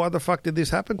God, why the fuck did this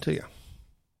happen to you?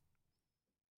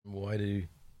 Why do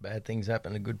bad things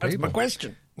happen to good people? That's my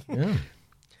question. Yeah.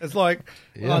 It's like...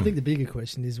 Well, I think the bigger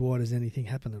question is, why does anything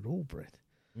happen at all, Brett?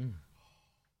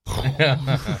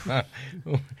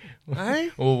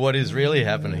 Hey? or what is really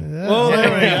happening. Well,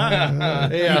 there we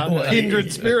go. Yeah,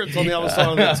 kindred spirits on the other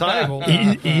side of the table.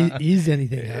 Is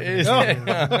anything happening?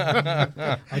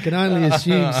 I can only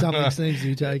assume something seems to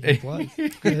be taking place.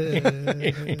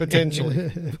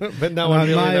 Potentially. But no I one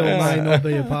really may or knows. may not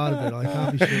be a part of it. I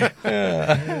can't be sure.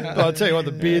 But I'll tell you what,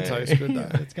 the beer tastes good, though.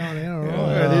 It's going down all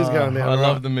right. It is going down I right.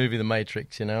 love the movie The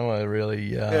Matrix. You know, I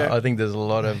really, I think there's a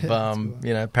lot of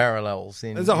parallels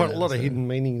in. There's a lot of hidden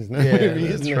meanings in that Yeah, movie,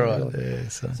 that's isn't right. there? Yeah,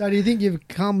 so. So do you think you've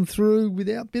come through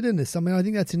without bitterness? I mean, I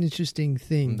think that's an interesting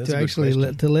thing That's to a good actually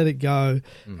question. let it go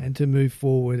and to move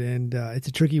forward. And it's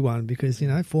a tricky one because,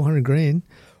 $400,000,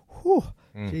 whew,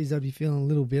 geez, I'd be feeling a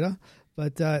little bitter.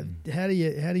 But how do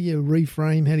you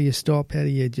reframe? How do you stop? How do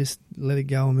you just let it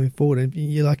go and move forward? And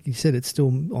like you said, it's still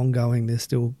ongoing. There's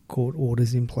still court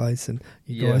orders in place, and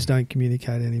you guys don't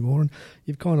communicate anymore. And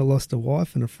you've kind of lost a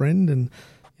wife and a friend, and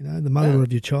the mother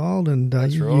of your child. And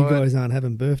you guys aren't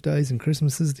having birthdays and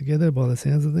Christmases together by the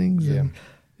sounds of things. Yeah.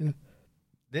 And,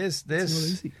 it's not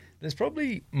easy. There's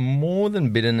probably more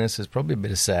than bitterness. There's probably a bit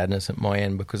of sadness at my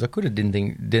end because I could have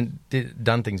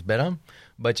done things better,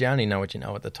 but you only know what you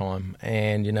know at the time.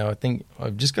 And I think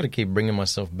I've just got to keep bringing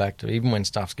myself back to even when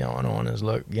stuff's going on. Is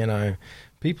look,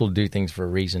 people do things for a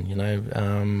reason.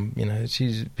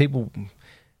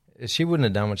 She wouldn't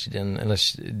have done what she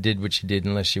did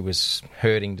unless she was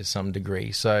hurting to some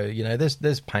degree. So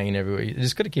there's pain everywhere. You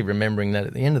just got to keep remembering that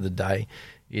at the end of the day,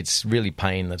 it's really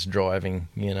pain that's driving,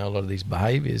 a lot of these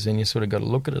behaviours, and you sort of got to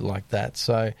look at it like that.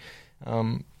 So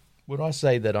would I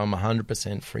say that I'm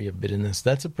 100% free of bitterness?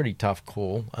 That's a pretty tough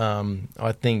call.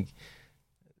 I think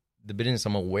the bitterness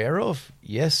I'm aware of,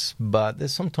 yes, but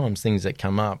there's sometimes things that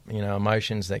come up,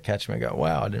 emotions that catch me and go,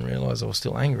 wow, I didn't realise I was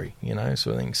still angry,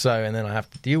 sort of thing. So, and then I have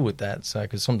to deal with that,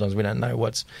 because sometimes we don't know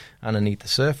what's underneath the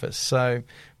surface. So,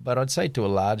 but I'd say to a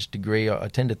large degree, I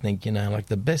tend to think, like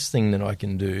the best thing that I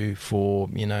can do for,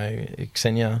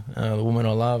 Xenia, the woman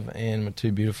I love, and my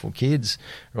two beautiful kids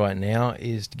right now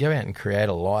is to go out and create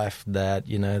a life that,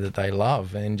 that they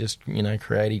love, and just,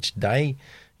 create each day,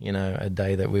 a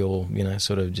day that we all,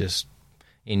 sort of just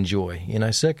enjoy.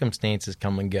 Circumstances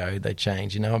come and go, they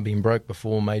change. I've been broke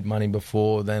before, made money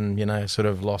before, then, sort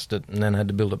of lost it and then had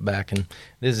to build it back. And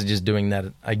this is just doing that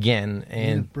again.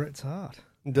 And Brett's heart.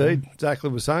 Indeed, exactly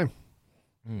the same.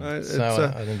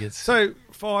 So I think it's... So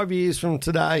 5 years from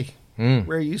today,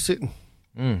 where are you sitting?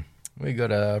 We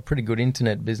got a pretty good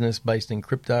internet business based in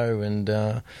crypto and...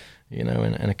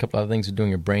 and a couple other things. We're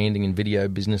doing a branding and video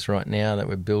business right now that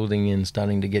we're building and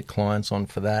starting to get clients on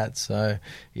for that. So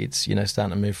it's,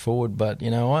 starting to move forward. But,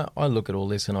 I look at all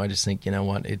this and I just think,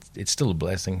 what, it's still a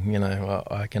blessing.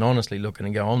 I can honestly look at it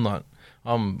and go,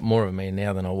 I'm more of a man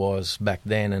now than I was back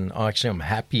then, and I'm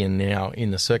happier now in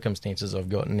the circumstances I've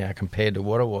got now compared to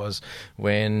what I was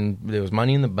when there was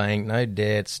money in the bank, no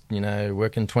debts,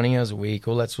 working 20 hours a week,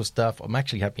 all that sort of stuff. I'm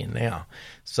actually happier now.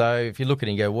 So if you look at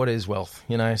it and go, what is wealth?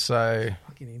 So...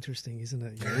 Fucking interesting, isn't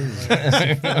it?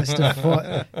 I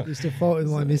used to fight with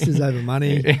my missus over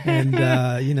money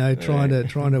and,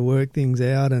 trying to work things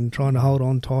out and trying to hold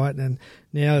on tight, and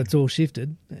now it's all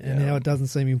shifted and now it doesn't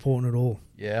seem important at all.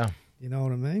 Yeah. You know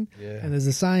what I mean? Yeah. And there's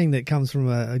a saying that comes from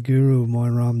a guru of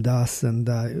mine, Ram Dass, and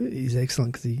he's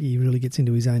excellent because he really gets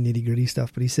into his own nitty-gritty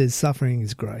stuff, but he says suffering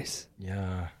is grace.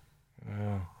 Yeah.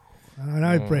 Wow. I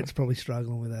know Brett's probably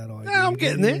struggling with that idea. No, I'm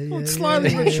getting there.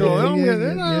 Slowly but surely. I'm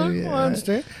getting there. I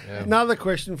understand. Yeah. Another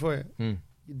question for you.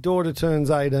 Your daughter turns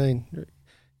 18.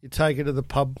 You take her to the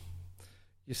pub.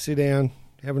 You sit down,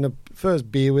 having a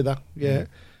first beer with her,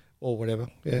 or whatever,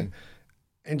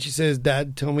 and she says,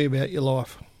 Dad, tell me about your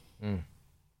life.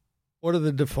 What are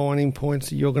the defining points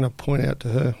that you're going to point out to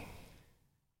her?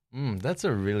 That's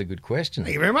a really good question.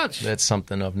 Thank you very much. That's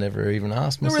something I've never even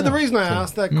asked myself. The reason I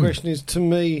asked that question is, to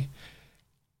me,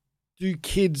 do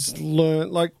kids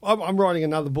learn... Like, I'm writing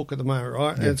another book at the moment,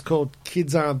 right? And it's called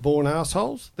Kids Aren't Born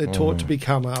Assholes. They're taught to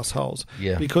become assholes.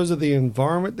 Yeah. Because of the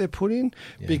environment they're put in,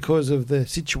 because of the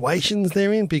situations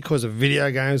they're in, because of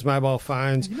video games, mobile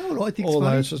phones, You know what I think all is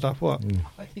funny? those sort of stuff. What?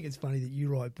 I think it's funny that you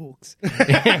write books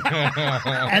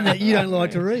and that you don't like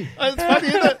to read. It's funny,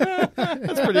 isn't it?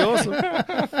 That's pretty awesome.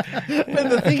 But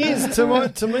the thing is,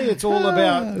 to me, it's all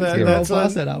about... Roll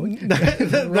past that, aren't we?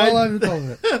 Roll over the top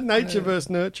of it. Nature versus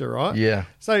nurture, right? Yeah.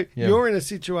 So you're in a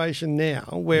situation now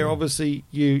where obviously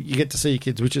you get to see your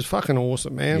kids, which is fucking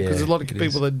awesome, man, because there's a lot of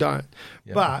people that don't.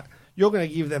 Yeah. But you're going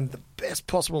to give them the best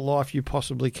possible life you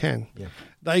possibly can. Yeah.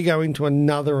 They go into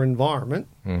another environment,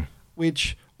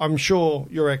 which I'm sure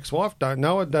your ex-wife don't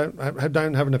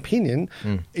have an opinion,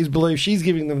 is believe she's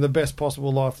giving them the best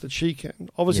possible life that she can.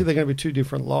 Obviously, they're going to be two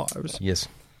different lives. Yes.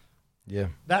 Yeah.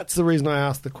 That's the reason I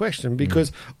asked the question,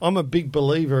 because I'm a big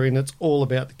believer in it's all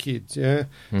about the kids, yeah?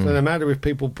 So no matter if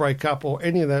people break up or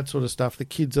any of that sort of stuff, the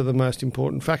kids are the most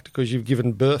important factor because you've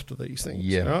given birth to these things.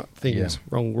 Yeah. Right? Things,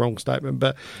 Yeah. wrong statement,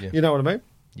 but you know what I mean?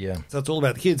 Yeah. So it's all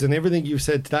about the kids, and everything you've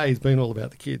said today has been all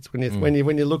about the kids. When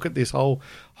you look at this whole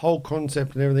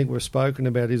concept and everything we've spoken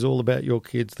about is all about your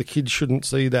kids. The kids shouldn't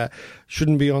see that,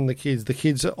 shouldn't be on the kids. The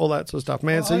kids, all that sort of stuff,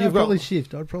 man. So I'd probably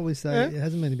shift. I'd probably say it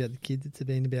hasn't been about the kids. It's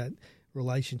been about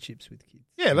relationships with kids.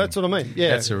 Yeah, that's what I mean.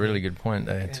 Yeah, That's a really good point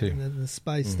there too. And the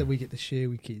space that we get to share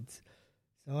with kids.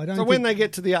 So I don't. So when they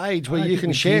get to the age where you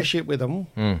can share shit with them,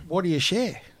 Mm. what do you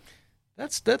share?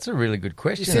 That's a really good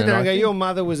question. You sit there and go, I think- your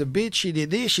mother was a bitch, she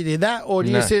did this, she did that, or do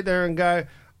you No. sit there and go,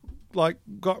 like,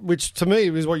 God, which to me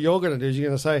is what you're going to do, is you're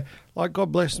going to say, like,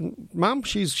 God bless Mum,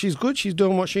 she's good, she's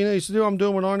doing what she needs to do, I'm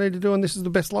doing what I need to do, and this is the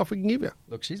best life we can give you.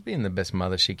 Look, she's being the best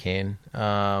mother she can.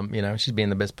 She's being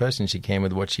the best person she can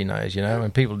with what she knows,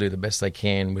 and people do the best they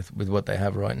can with what they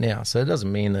have right now. So it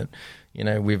doesn't mean that,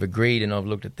 we've agreed and I've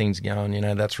looked at things going,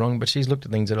 that's wrong. But she's looked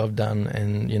at things that I've done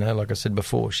and, like I said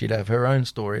before, she'd have her own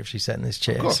story if she sat in this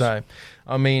chair. So,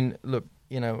 I mean, look,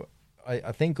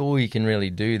 I think all you can really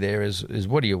do there is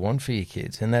what do you want for your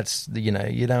kids? And that's, you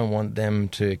don't want them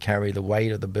to carry the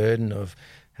weight or the burden of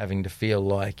having to feel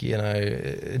like,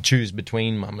 choose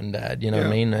between mum and dad, what I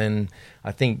mean? And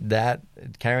I think that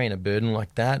carrying a burden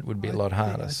like that would be a lot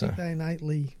harder. I think they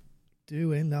innately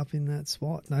do end up in that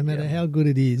spot. No matter how good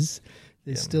it is,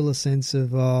 there's still a sense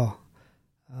of,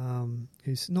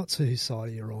 who's not whose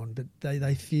side you're on, but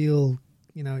they feel,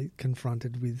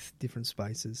 confronted with different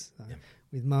spaces.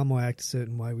 With mum, I act a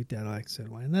certain way. With dad, I act a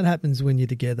certain way. And that happens when you're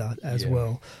together as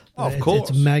well. Of course.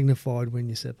 It's magnified when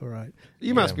you separate.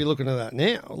 You must be looking at that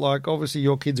now. Like, obviously,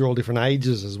 your kids are all different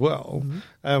ages as well.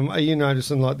 Are you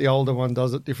noticing, like, the older one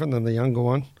does it different than the younger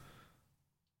one?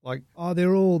 Like,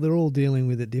 they're all dealing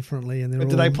with it differently. And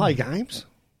do they play games?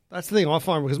 That's the thing I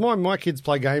find, because my kids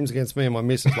play games against me and my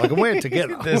missus. Like, and we're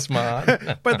together. They're smart.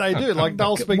 But they do. Like,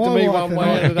 they'll speak to My me wife one and way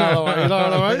I- and another way. You know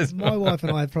what I mean? My wife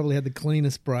and I have probably had the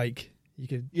cleanest break you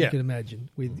could imagine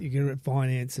with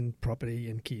finance and property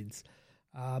and kids.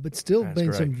 But still That's been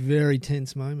great. some very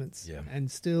tense moments. Yeah.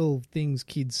 And still things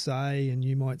kids say and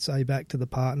you might say back to the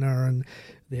partner and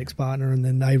the ex-partner and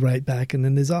then they rate back and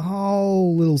then there's a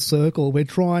whole little circle. We're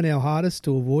trying our hardest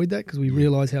to avoid that because we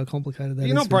realise how complicated that is.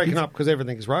 You're not for breaking kids. up because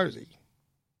everything's rosy.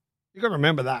 You've got to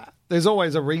remember that. There's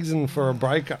always a reason for a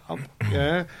breakup,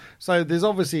 yeah? So there's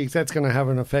obviously, that's going to have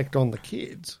an effect on the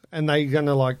kids and they're going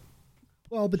to, like,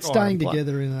 Well, but try staying and play.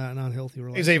 together in an unhealthy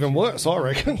relationship It's even worse, I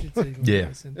reckon. It's even Yeah.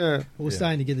 worse. And- Yeah, Or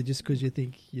staying together just because you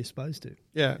think you're supposed to.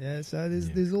 yeah. Yeah, so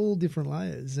there's all different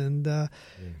layers, and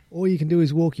all you can do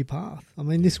is walk your path. I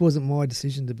mean, this wasn't my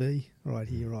decision to be right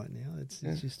here, right now. It's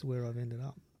just where I've ended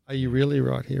up. Are you really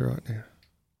right here, right now?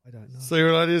 I don't know. See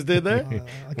what I just did there? I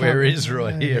can't- Where is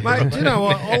right here? Mate, do you know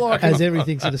what? All I can, As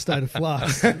everything's in a state of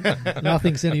flux.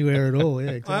 Nothing's anywhere at all.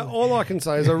 Yeah, exactly. all I can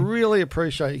say is I really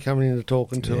appreciate you coming in and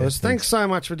talking to us. Thanks so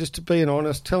much for just being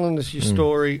honest, telling us your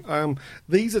story.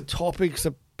 These are topics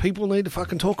that people need to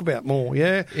fucking talk about more,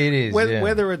 yeah? It is,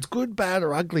 Whether it's good, bad,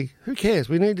 or ugly, who cares?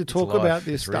 We need to talk life. about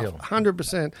this It's stuff, real.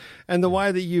 100%. And the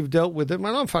way that you've dealt with it,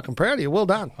 man, I'm fucking proud of you. Well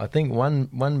done. I think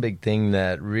one big thing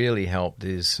that really helped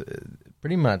is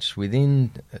pretty much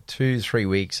within 2-3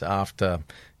 weeks after,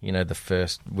 the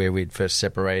first, where we'd first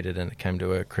separated and it came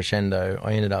to a crescendo,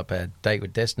 I ended up at Date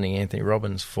with Destiny, Anthony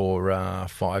Robbins, for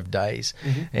 5 days.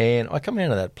 And I come out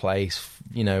of that place,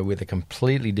 with a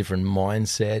completely different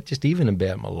mindset, just even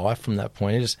about my life from that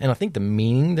point. And I think the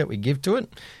meaning that we give to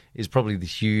it is probably the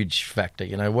huge factor.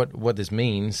 What this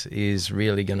means is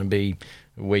really going to be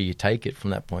where you take it from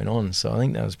that point on. So I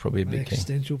think that was probably a big key.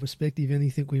 Existential perspective,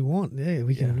 anything we want. Yeah,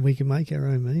 we can make our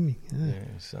own meaning. Yeah. Yeah,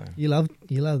 so. You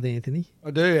love Anthony.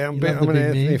 I do. I'm You love an the big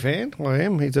Anthony man. fan. I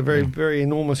am. He's a very, very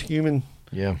enormous human.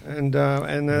 Yeah. And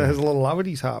has a lot of love at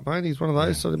his heart, mate. He's one of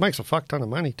those. So it makes a fuck ton of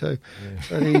money too.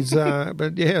 But he's, I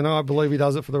believe he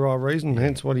does it for the right reason.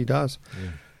 Hence what he does.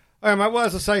 All right, mate. Well,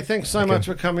 as I say, thanks so much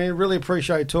for coming in. Really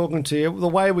appreciate talking to you. The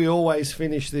way we always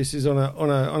finish this is on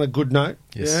a good note,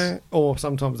 Yes. or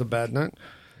sometimes a bad note.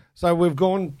 So we've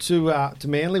gone to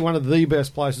Manly, one of the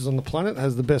best places on the planet,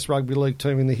 has the best rugby league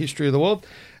team in the history of the world.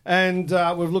 And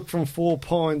we've looked from Four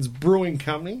Pines Brewing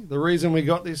Company. The reason we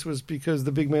got this was because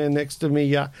the big man next to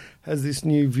me has this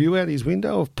new view out his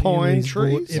window of pine He's bought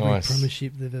trees. every Nice.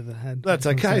 premiership they've ever had. That's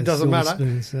From, okay, say, it doesn't Silver matter.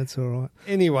 Spoons, that's all right.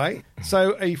 Anyway,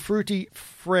 so a fruity,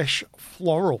 fresh,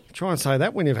 floral. Try and say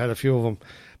that when you've had a few of them.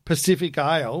 Pacific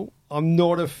Ale. I'm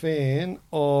not a fan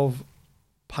of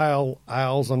pale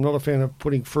ales. I'm not a fan of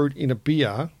putting fruit in a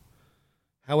beer.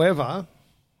 However,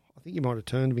 I think you might have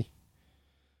turned me.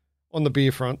 on the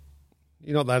beer front.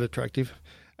 You're not that attractive.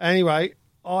 Anyway,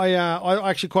 I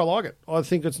actually quite like it. I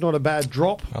think it's not a bad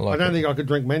drop. I don't think I could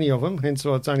drink many of them, hence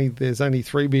why there's only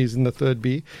 3 beers in the third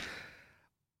beer.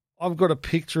 I've got a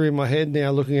picture in my head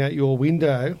now looking out your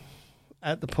window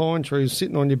at the pine trees,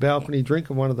 sitting on your balcony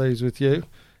drinking one of these with you,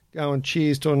 going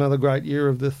cheers to another great year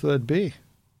of the third beer.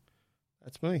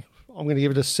 That's me. I'm going to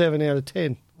give it a 7 out of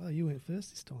 10. Oh, you went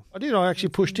first this time. I did. I actually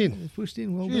pushed in.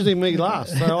 Well, usually me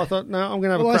last, so I thought, no, I'm going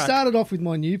to have a crack. I started off with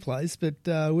my new place, but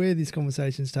where this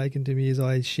conversation's taken to me is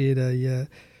I shared I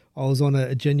was on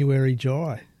a January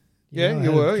dry.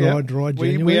 You were. Dry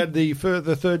January. We had the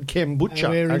third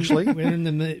kombucha, actually. We're in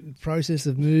the process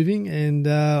of moving, and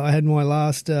I had my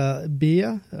last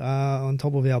beer on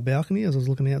top of our balcony as I was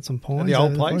looking out some pines.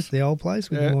 The old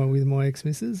place with my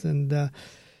ex-missus, and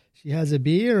she has a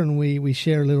beer, and we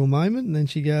share a little moment, and then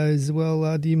she goes,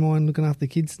 well, do you mind looking after the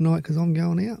kids tonight because I'm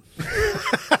going out?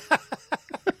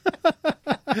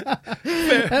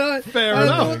 Fair I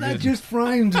enough. thought that just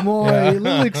framed my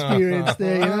little experience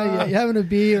there. You're having a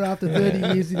beer after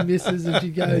 30 years with missus, and she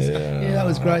goes, yeah, that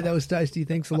was great, that was tasty,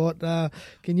 thanks a lot.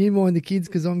 Can you mind the kids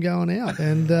because I'm going out?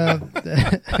 And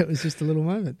it was just a little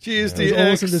moment. Cheers to you. It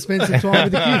was awesome to spend some time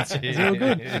with the kids. It was all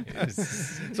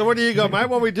good. So what do you got, mate?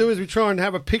 What we do is we try and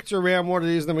have a picture around what it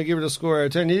is, then we give it a score out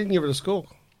of 10. You didn't give it a score.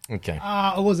 Okay.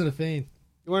 I wasn't a fan.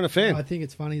 You weren't a fan? I think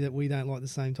it's funny that we don't like the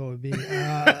same type of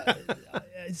beer.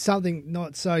 It's something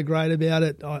not so great about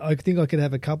it. I think I could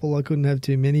have a couple. I couldn't have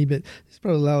too many, but it's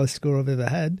probably the lowest score I've ever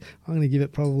had. I'm going to give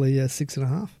it probably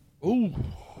 6.5. Ooh,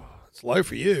 it's low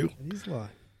for you. It is low.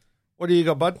 What do you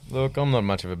got, bud? Look, I'm not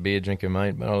much of a beer drinker,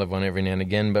 mate, but I'll have one every now and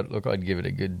again. But look, I'd give it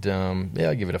a good,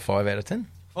 I'd give it a 5 out of 10.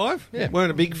 5? Yeah.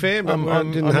 Weren't a big fan, but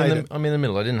didn't hate it. I'm in the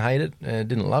middle. I didn't hate it.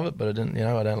 Didn't love it, but I didn't.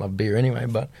 I don't love beer anyway.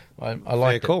 But I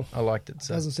liked it. I liked it.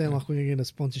 So. Doesn't sound like we're going to get a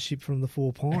sponsorship from the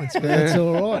 4 Pints, but that's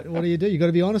all right. What do? You got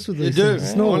to be honest with these things.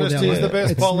 It's not Honesty is the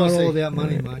best policy. It's not all about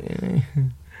money, mate.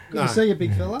 Good to see you,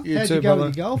 big fella. How'd you go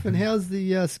with your golf, and how's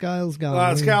the scales going?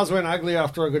 The scales went ugly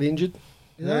after I got injured.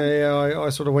 I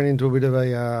sort of went into a bit of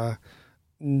a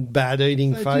bad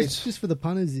eating phase. Just for the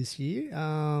punters this year,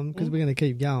 because we're going to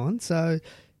keep going. So,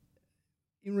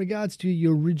 in regards to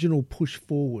your original push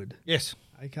forward, yes.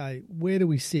 Okay, where do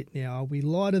we sit now? Are we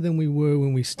lighter than we were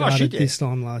when we started this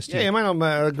time last year? Yeah, mate, I'm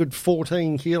a good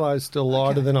 14 kilos still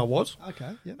lighter than I was.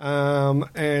 Okay, yep.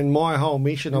 And my whole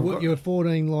mission... You're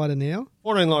 14 lighter now?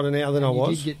 14 lighter now than I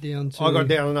was. You did get down to... I got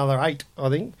down another 8, I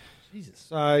think. Jesus.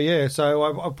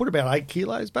 So I put about 8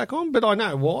 kilos back on, but I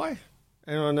know why.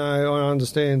 And I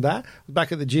understand that. I was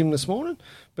back at the gym this morning,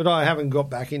 but I haven't got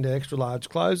back into extra large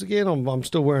clothes again. I'm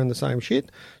still wearing the same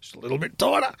shit, just a little bit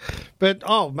tighter. But,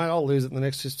 mate, I'll lose it in the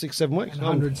next 6-7 weeks.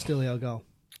 And 100's still our goal.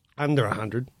 Under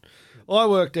 100. I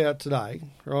worked out today,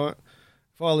 right,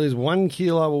 if I lose 1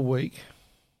 kilo a week,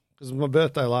 because it was my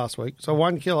birthday last week, so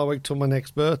 1 kilo a week till my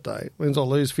next birthday means I'll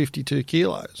lose 52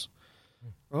 kilos.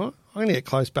 Right? I'm going to get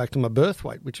close back to my birth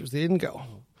weight, which was the end goal.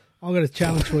 I've got a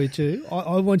challenge for you too.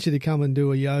 I want you to come and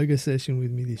do a yoga session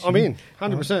with me this year. I'm in,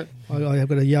 100%. I've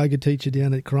got a yoga teacher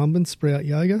down at Currumbin, Sprout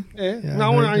Yoga. Yeah. No, I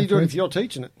want to only do it if you're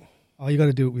teaching it. Oh, you got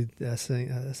to do it with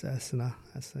Asina.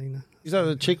 Is that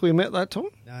the chick we met that time?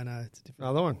 No, it's a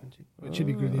different. Another one. It should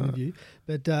be a good interview.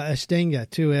 But Ashtanga,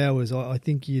 2 hours. I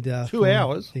think you'd 2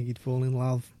 hours. I think you'd fall in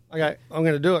love. Okay, I'm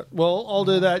going to do it. Well, I'll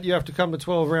do that. You have to come to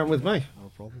 12 round with me.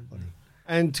 No problem, buddy.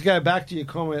 And to go back to your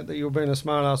comment that you were being a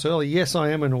smart ass earlier, yes,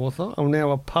 I am an author. I'm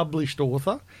now a published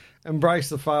author. Embrace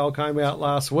the Fail came out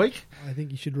last week. I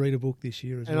think you should read a book this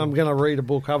year as well. And I'm going to read a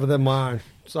book other than my own.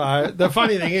 So the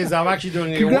funny thing is I'm actually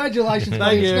doing it. Congratulations,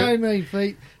 mate. It's no mean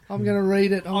feat. I'm going to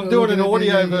read it. I'm doing an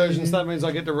audio version, so that means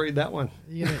I get to read that one.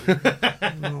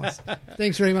 Nice.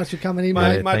 Thanks very much for coming in,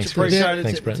 mate. Much appreciated.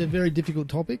 It's a very difficult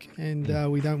topic,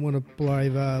 and we don't want to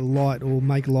blow light or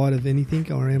make light of anything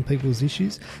around people's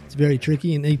issues. It's very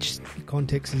tricky, and each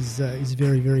context is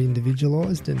very, very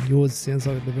individualised, and yours sounds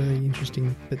like a very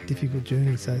interesting but difficult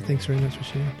journey. So thanks very much for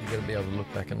sharing. You've got to be able to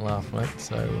look back and laugh, mate.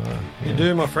 So you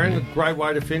do, my friend. A great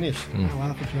way to finish.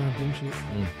 Laugh at your own bullshit.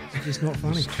 It's just not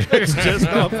funny. It's just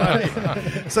not funny.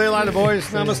 See you later, boys.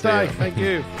 Namaste. Thank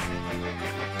you.